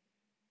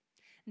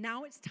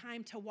 Now it's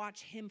time to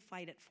watch him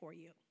fight it for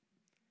you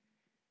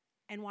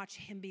and watch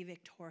him be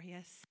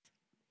victorious.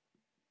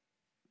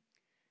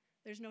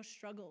 There's no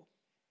struggle.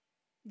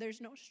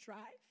 There's no strife.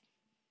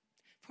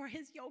 For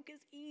his yoke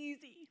is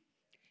easy.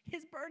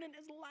 His burden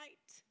is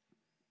light.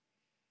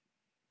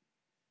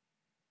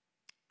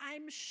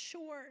 I'm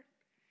sure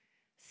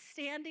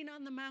standing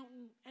on the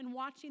mountain and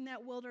watching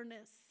that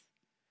wilderness,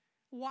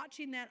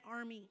 watching that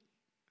army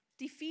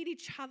defeat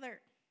each other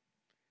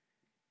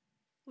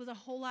was a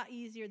whole lot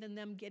easier than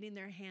them getting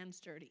their hands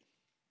dirty.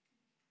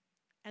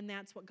 And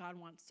that's what God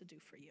wants to do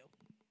for you.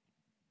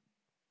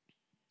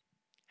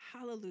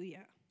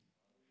 Hallelujah.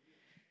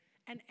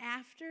 And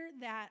after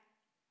that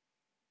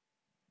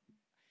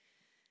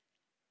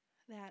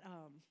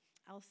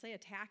I'll say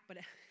attack, but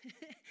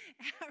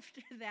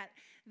after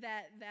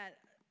that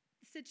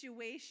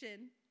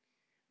situation,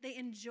 they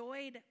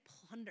enjoyed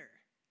plunder.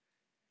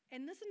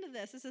 And listen to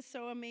this. This is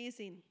so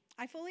amazing.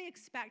 I fully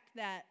expect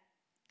that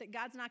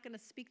God's not going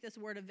to speak this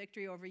word of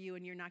victory over you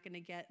and you're not going to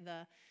get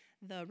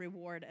the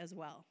reward as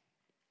well.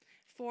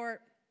 For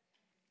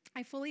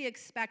I fully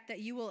expect that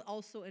you will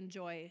also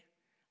enjoy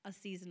a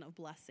season of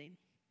blessing,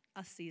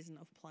 a season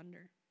of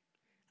plunder,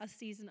 a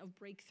season of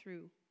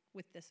breakthrough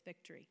with this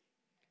victory.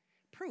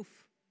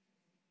 Proof.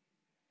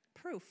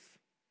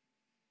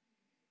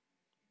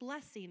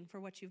 Blessing for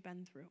what you've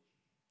been through.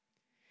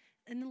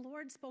 And the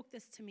Lord spoke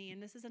this to me,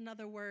 and this is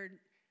another word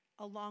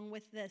along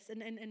with this.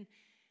 And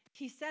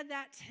he said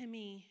that to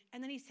me,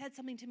 and then he said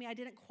something to me I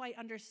didn't quite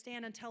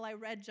understand until I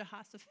read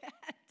Jehoshaphat.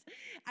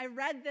 I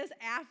read this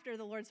after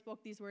the Lord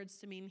spoke these words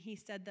to me, and he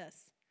said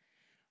this: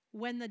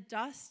 when the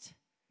dust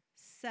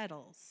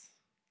settles,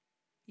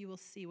 you will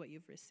see what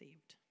you've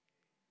received.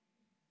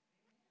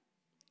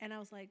 And I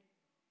was like,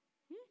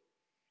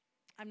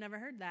 I've never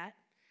heard that.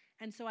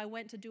 And so I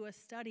went to do a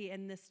study,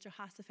 and this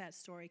Jehoshaphat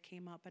story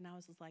came up, and I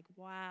was just like,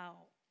 wow,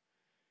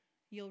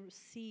 you'll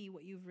see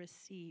what you've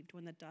received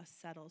when the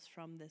dust settles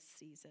from this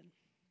season.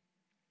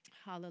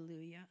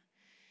 Hallelujah.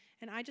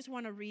 And I just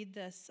want to read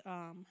this.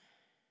 Let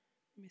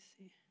me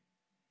see.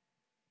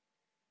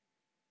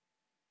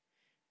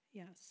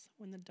 Yes,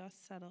 when the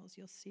dust settles,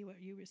 you'll see what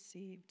you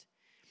received.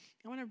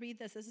 I want to read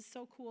this. This is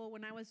so cool.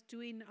 When I was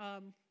doing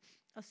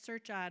a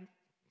search on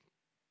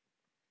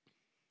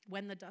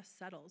when the dust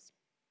settles,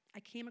 I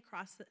came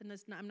across it, and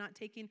I'm not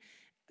taking,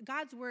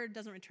 God's word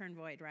doesn't return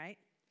void, right?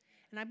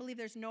 And I believe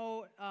there's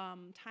no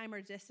time or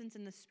distance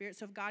in the spirit.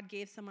 So if God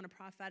gave someone a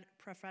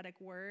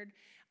prophetic word,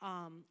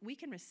 we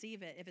can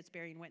receive it if it's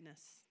bearing witness.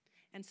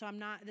 And so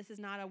this is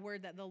not a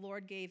word that the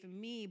Lord gave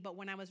me, but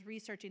when I was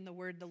researching the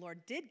word the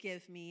Lord did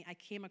give me, I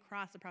came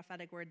across a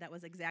prophetic word that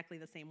was exactly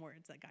the same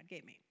words that God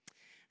gave me.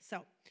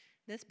 So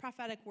this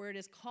prophetic word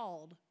is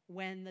called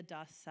when the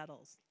dust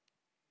settles.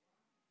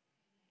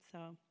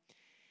 So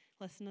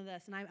listen to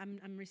this, and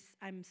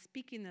I'm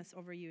speaking this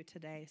over you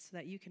today so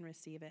that you can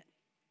receive it.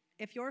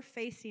 If you're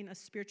facing a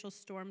spiritual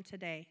storm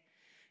today,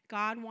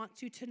 God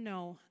wants you to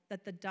know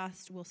that the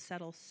dust will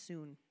settle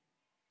soon.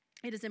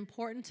 It is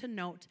important to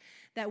note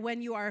that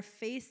when you are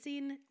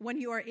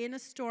in a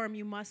storm,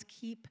 you must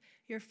keep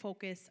your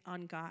focus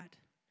on God.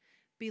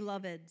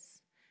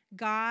 Beloveds,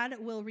 God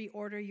will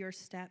reorder your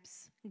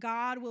steps.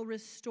 God will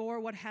restore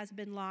what has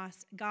been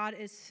lost. God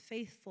is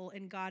faithful,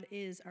 and God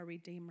is our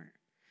Redeemer.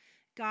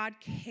 God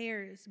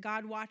cares.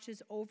 God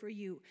watches over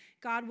you.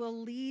 God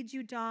will lead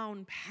you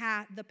down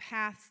the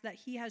paths that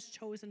he has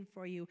chosen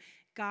for you.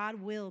 God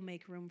will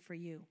make room for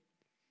you.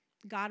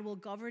 God will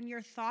govern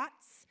your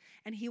thoughts,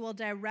 and he will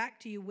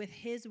direct you with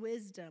his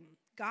wisdom.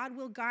 God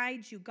will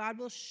guide you. God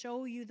will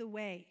show you the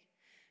way.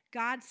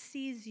 God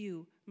sees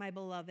you, my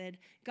beloved.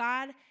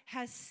 God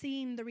has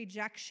seen the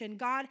rejection.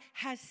 God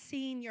has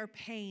seen your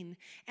pain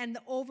and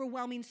the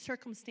overwhelming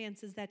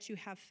circumstances that you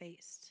have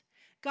faced.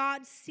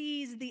 God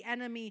sees the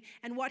enemy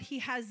and what he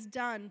has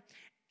done.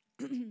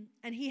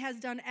 And he has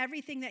done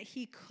everything that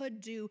he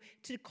could do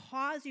to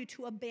cause you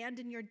to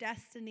abandon your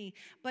destiny.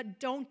 But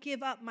don't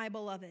give up, my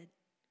beloved.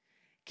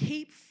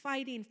 Keep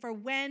fighting, for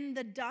when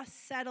the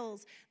dust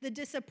settles, the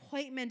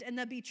disappointment and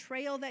the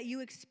betrayal that you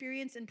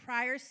experienced in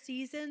prior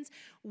seasons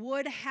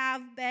would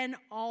have been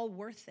all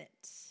worth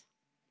it.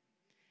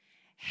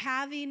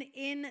 Having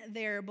in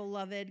there,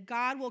 beloved,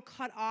 God will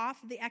cut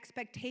off the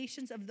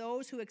expectations of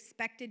those who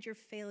expected your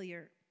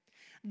failure.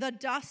 The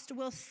dust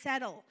will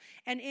settle,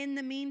 and in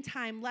the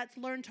meantime, let's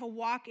learn to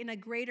walk in a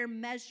greater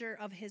measure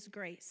of his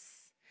grace.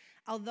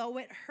 Although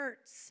it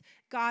hurts,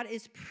 God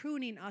is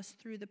pruning us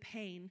through the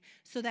pain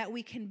so that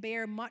we can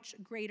bear much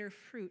greater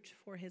fruit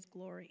for his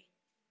glory.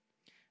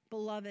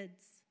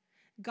 Beloveds,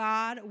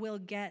 God will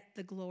get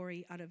the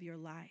glory out of your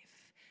life.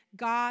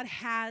 God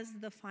has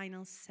the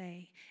final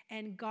say,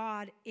 and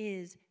God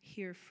is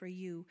here for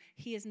you.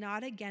 He is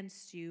not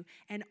against you,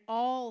 and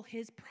all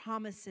his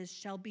promises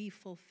shall be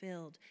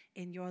fulfilled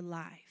in your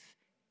life.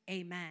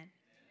 Amen.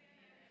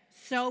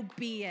 So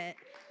be it.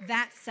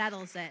 That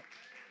settles it.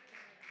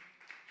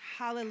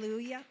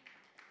 Hallelujah.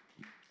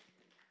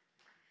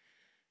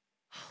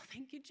 Oh,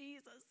 thank you,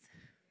 Jesus.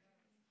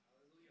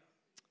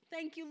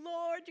 Thank you,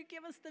 Lord. You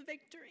give us the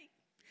victory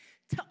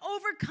to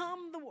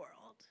overcome the world.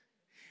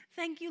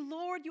 Thank you,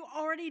 Lord. You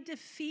already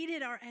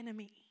defeated our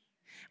enemy.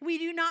 We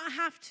do not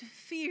have to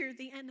fear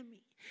the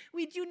enemy.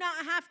 We do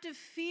not have to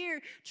fear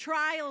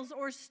trials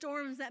or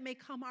storms that may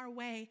come our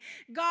way.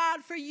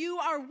 God, for you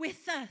are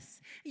with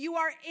us. You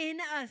are in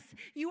us.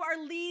 You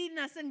are leading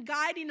us and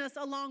guiding us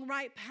along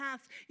right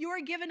paths. You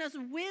are giving us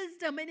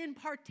wisdom and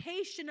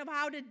impartation of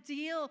how to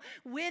deal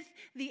with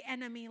the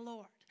enemy,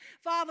 Lord.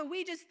 Father,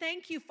 we just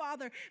thank you,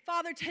 Father.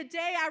 Father,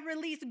 today I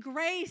release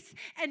grace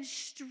and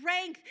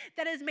strength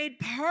that is made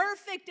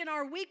perfect in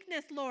our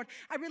weakness, Lord.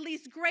 I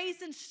release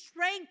grace and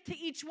strength to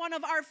each one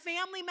of our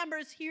family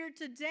members here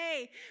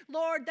today,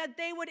 Lord, that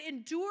they would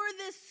endure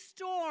this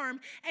storm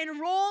and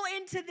roll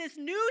into this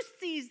new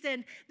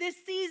season, this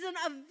season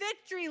of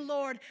victory,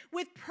 Lord,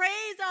 with praise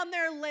on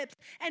their lips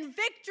and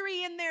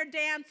victory in their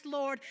dance,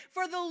 Lord.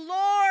 For the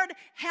Lord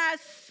has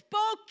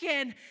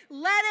spoken.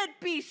 Let it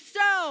be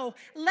so.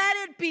 Let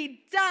it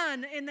be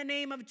done in the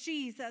name of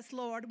Jesus,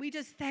 Lord. We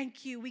just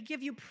thank you. We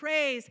give you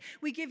praise.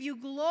 We give you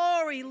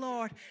glory,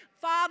 Lord.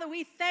 Father,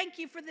 we thank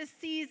you for this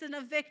season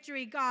of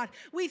victory, God.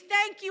 We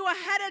thank you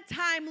ahead of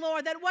time,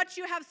 Lord, that what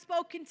you have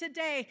spoken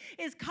today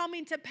is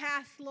coming to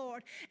pass,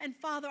 Lord. And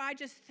Father, I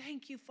just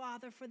thank you,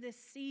 Father, for this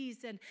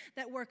season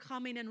that we're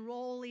coming and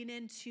rolling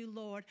into,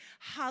 Lord.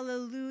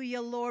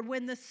 Hallelujah, Lord.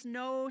 When the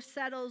snow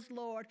settles,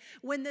 Lord,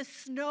 when the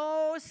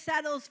snow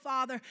settles,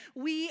 Father,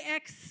 we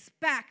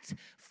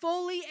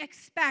fully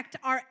expect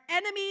our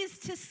enemies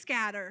to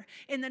scatter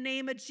in the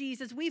name of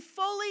Jesus. We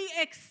fully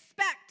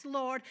expect,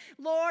 Lord,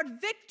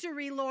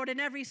 victory, Lord, in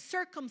every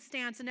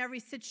circumstance, in every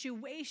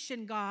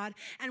situation, God.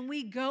 And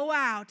we go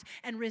out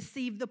and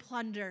receive the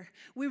plunder.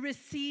 We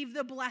receive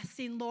the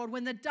blessing, Lord.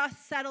 When the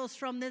dust settles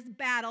from this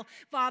battle,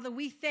 Father,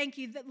 we thank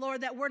you that, Lord,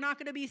 that we're not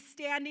going to be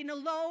standing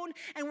alone,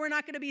 and we're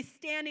not going to be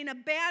standing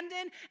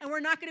abandoned, and we're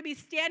not going to be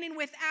standing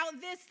without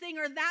this thing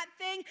or that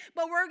thing,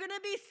 but we're going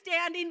to be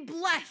standing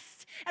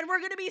blessed, and we're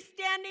going to be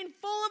standing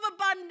full of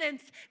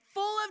abundance,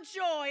 full of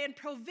joy and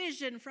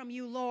provision from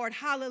you, Lord.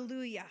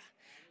 Hallelujah.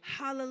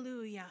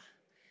 Hallelujah.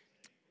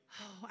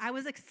 Oh, I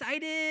was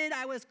excited.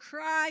 I was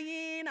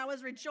crying. I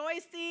was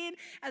rejoicing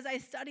as I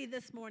studied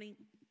this morning.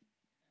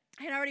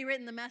 I had already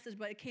written the message,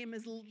 but it came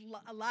as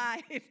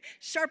alive,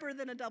 sharper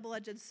than a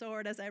double-edged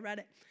sword as I read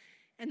it.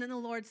 And then the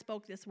Lord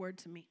spoke this word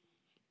to me.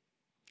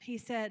 He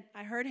said,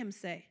 I heard him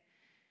say,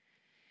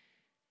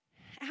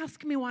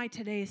 ask me why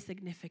today is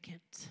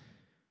significant.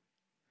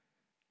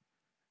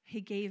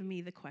 He gave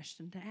me the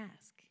question to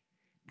ask.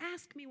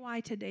 Ask me why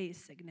today is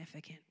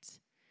significant.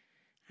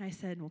 I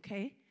said,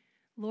 okay,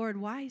 Lord,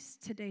 why is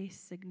today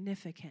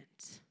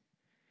significant?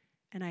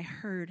 And I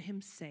heard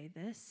him say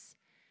this.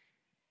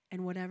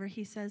 And whatever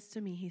he says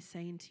to me, he's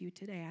saying to you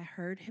today. I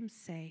heard him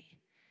say,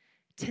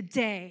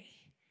 today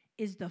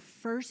is the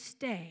first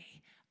day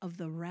of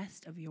the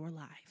rest of your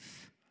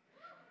life.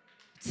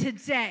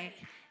 Today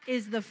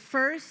is the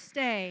first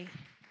day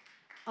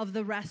of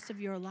the rest of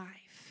your life.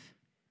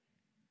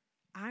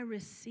 I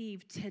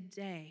receive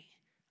today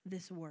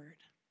this word.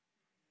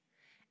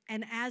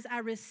 And as I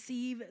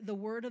receive the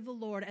word of the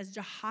Lord, as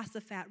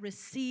Jehoshaphat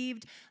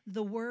received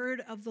the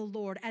word of the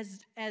Lord, as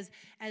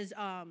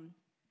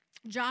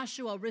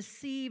Joshua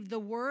received the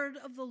word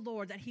of the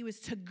Lord that he was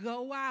to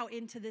go out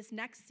into this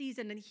next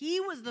season, and he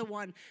was the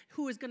one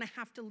who was going to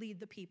have to lead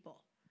the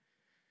people.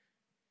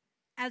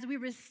 As we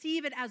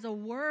receive it as a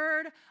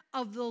word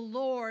of the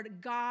Lord,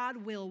 God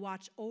will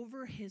watch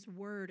over his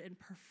word and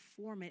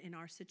perform it in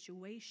our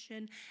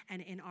situation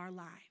and in our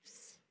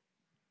lives.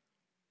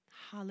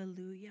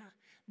 Hallelujah.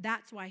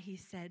 That's why he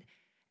said,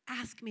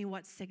 ask me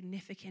what's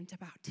significant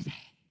about today.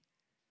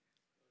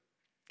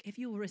 If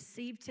you will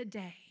receive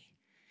today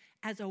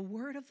as a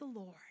word of the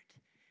Lord,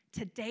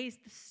 today's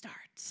the start,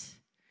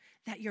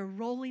 that you're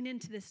rolling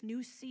into this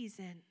new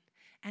season,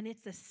 and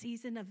it's a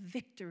season of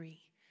victory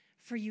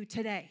for you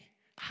today.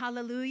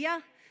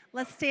 Hallelujah.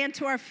 Let's stand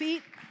to our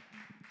feet.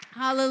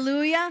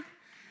 Hallelujah.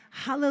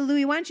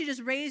 Hallelujah. Why don't you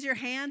just raise your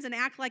hands and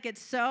act like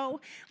it's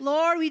so?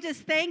 Lord, we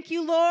just thank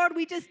you, Lord.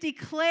 We just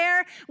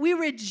declare, we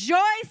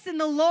rejoice in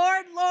the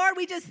Lord. Lord,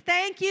 we just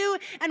thank you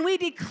and we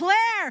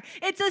declare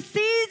it's a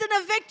season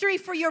of victory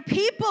for your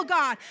people,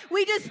 God.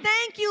 We just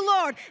thank you,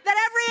 Lord,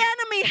 that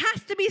every enemy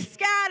has to be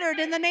scattered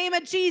in the name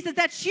of Jesus,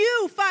 that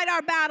you fight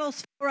our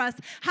battles for us.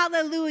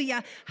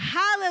 Hallelujah.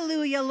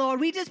 Hallelujah,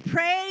 Lord. We just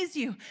praise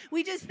you.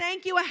 We just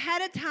thank you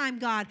ahead of time,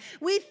 God.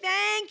 We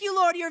thank you,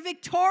 Lord. You're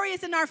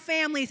victorious in our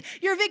families.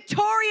 You're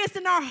victorious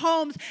in our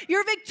homes.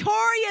 You're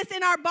victorious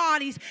in our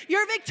bodies.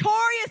 You're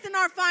victorious in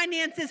our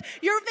finances.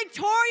 You're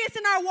victorious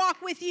in our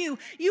walk with you.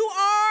 You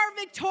are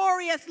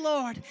victorious,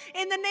 Lord.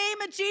 In the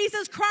name of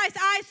Jesus Christ,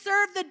 I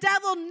serve the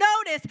devil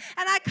notice,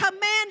 and I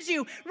command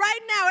you right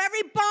now,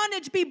 every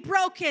bondage be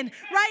broken.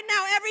 Right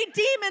now, every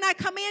demon, I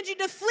command you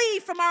to flee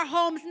from our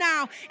homes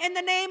now in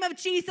the name of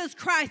Jesus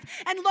Christ.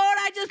 And Lord,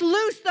 I just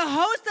loose the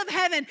host of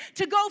heaven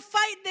to go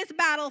fight this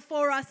battle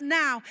for us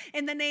now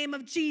in the name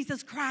of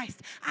Jesus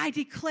Christ. I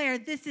declare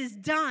this is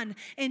done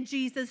in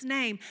Jesus'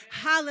 name.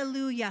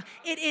 Hallelujah.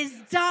 It is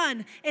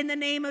done in the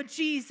name of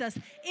Jesus.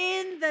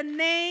 In the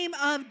name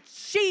of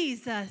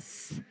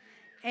Jesus.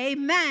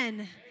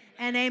 Amen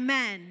and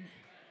amen.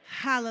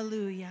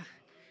 Hallelujah.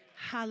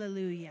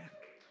 Hallelujah.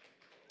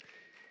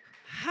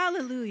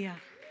 Hallelujah.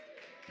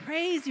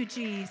 Praise you,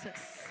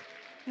 Jesus.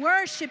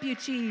 Worship you,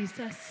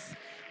 Jesus.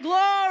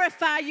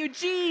 Glorify you,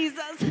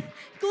 Jesus.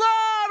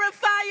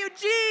 Glorify you,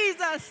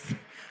 Jesus.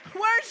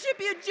 Worship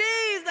you,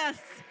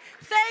 Jesus.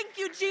 Thank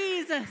you,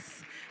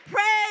 Jesus.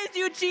 Praise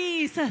you,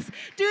 Jesus.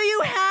 Do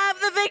you have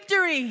the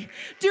victory?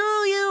 Do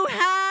you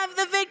have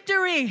the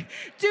victory?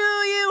 Do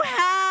you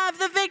have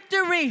the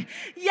victory?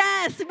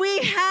 Yes, we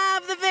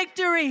have the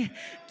victory.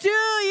 Do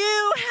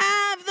you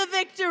have the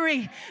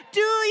victory? Do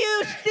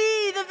you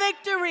see the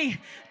victory?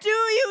 Do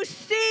you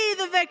see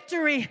the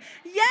victory?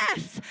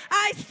 Yes,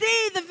 I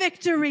see the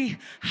victory.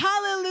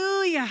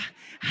 Hallelujah.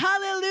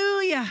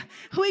 Hallelujah.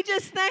 We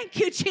just thank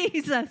you,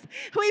 Jesus.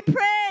 We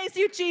praise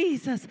you,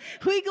 Jesus.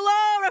 We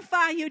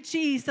glorify you,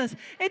 Jesus.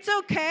 It's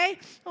okay.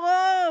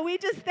 Oh, we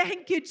just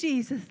thank you,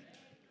 Jesus.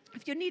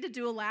 If you need to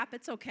do a lap,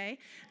 it's okay.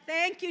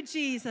 Thank you,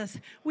 Jesus.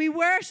 We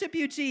worship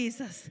you,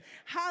 Jesus.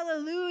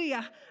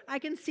 Hallelujah. I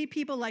can see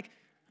people like,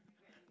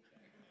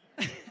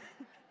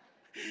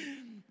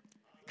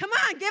 come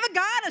on, give a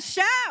God a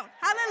shout.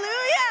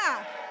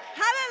 Hallelujah.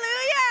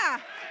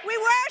 Hallelujah. We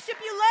worship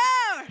you,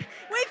 Lord.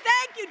 We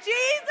thank you,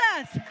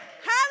 Jesus.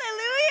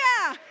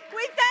 Hallelujah.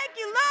 We thank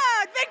you,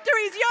 Lord.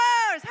 Victory's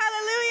yours.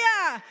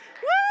 Hallelujah.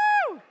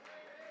 Woo.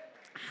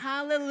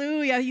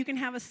 Hallelujah. You can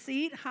have a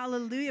seat.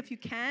 Hallelujah, if you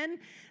can.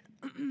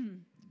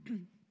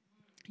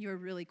 You were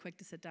really quick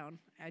to sit down.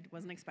 I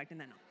wasn't expecting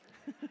that.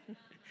 No.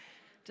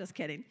 Just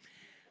kidding.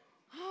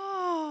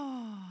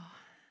 Oh,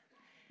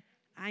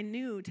 I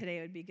knew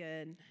today would be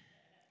good.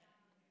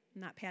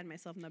 I'm not patting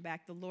myself on the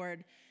back. The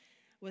Lord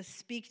was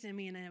speaking to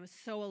me, and I was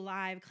so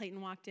alive.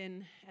 Clayton walked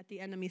in at the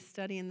end of me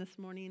studying this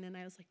morning, and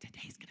I was like,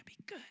 today's going to be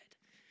good.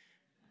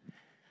 I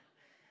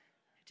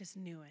just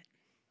knew it.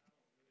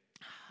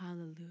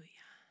 Hallelujah.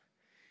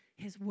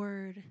 His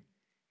word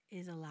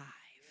is alive.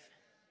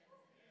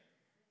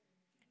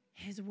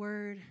 His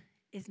word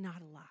is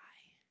not a lie.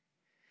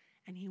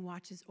 And he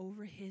watches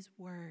over his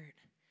word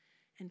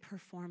and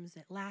performs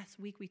it. Last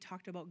week we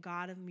talked about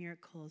God of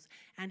miracles,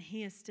 and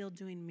he is still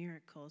doing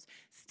miracles.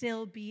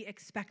 Still be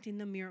expecting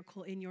the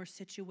miracle in your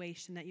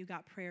situation that you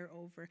got prayer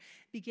over.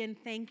 Begin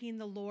thanking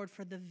the Lord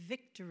for the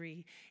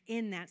victory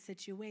in that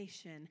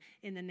situation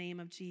in the name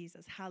of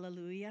Jesus.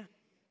 Hallelujah.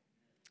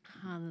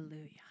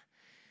 Hallelujah.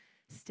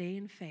 Stay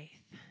in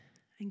faith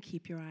and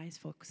keep your eyes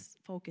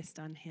focused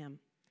on him,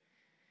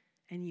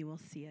 and you will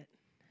see it.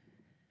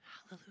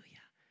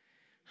 Hallelujah.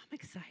 I'm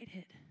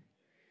excited.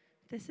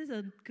 This is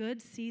a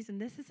good season.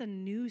 This is a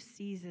new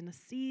season, a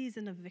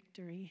season of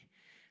victory.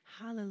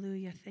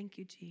 Hallelujah. Thank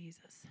you,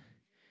 Jesus.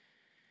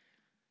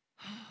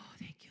 Oh,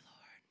 thank you,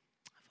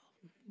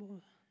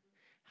 Lord.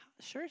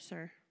 Sure,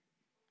 sir.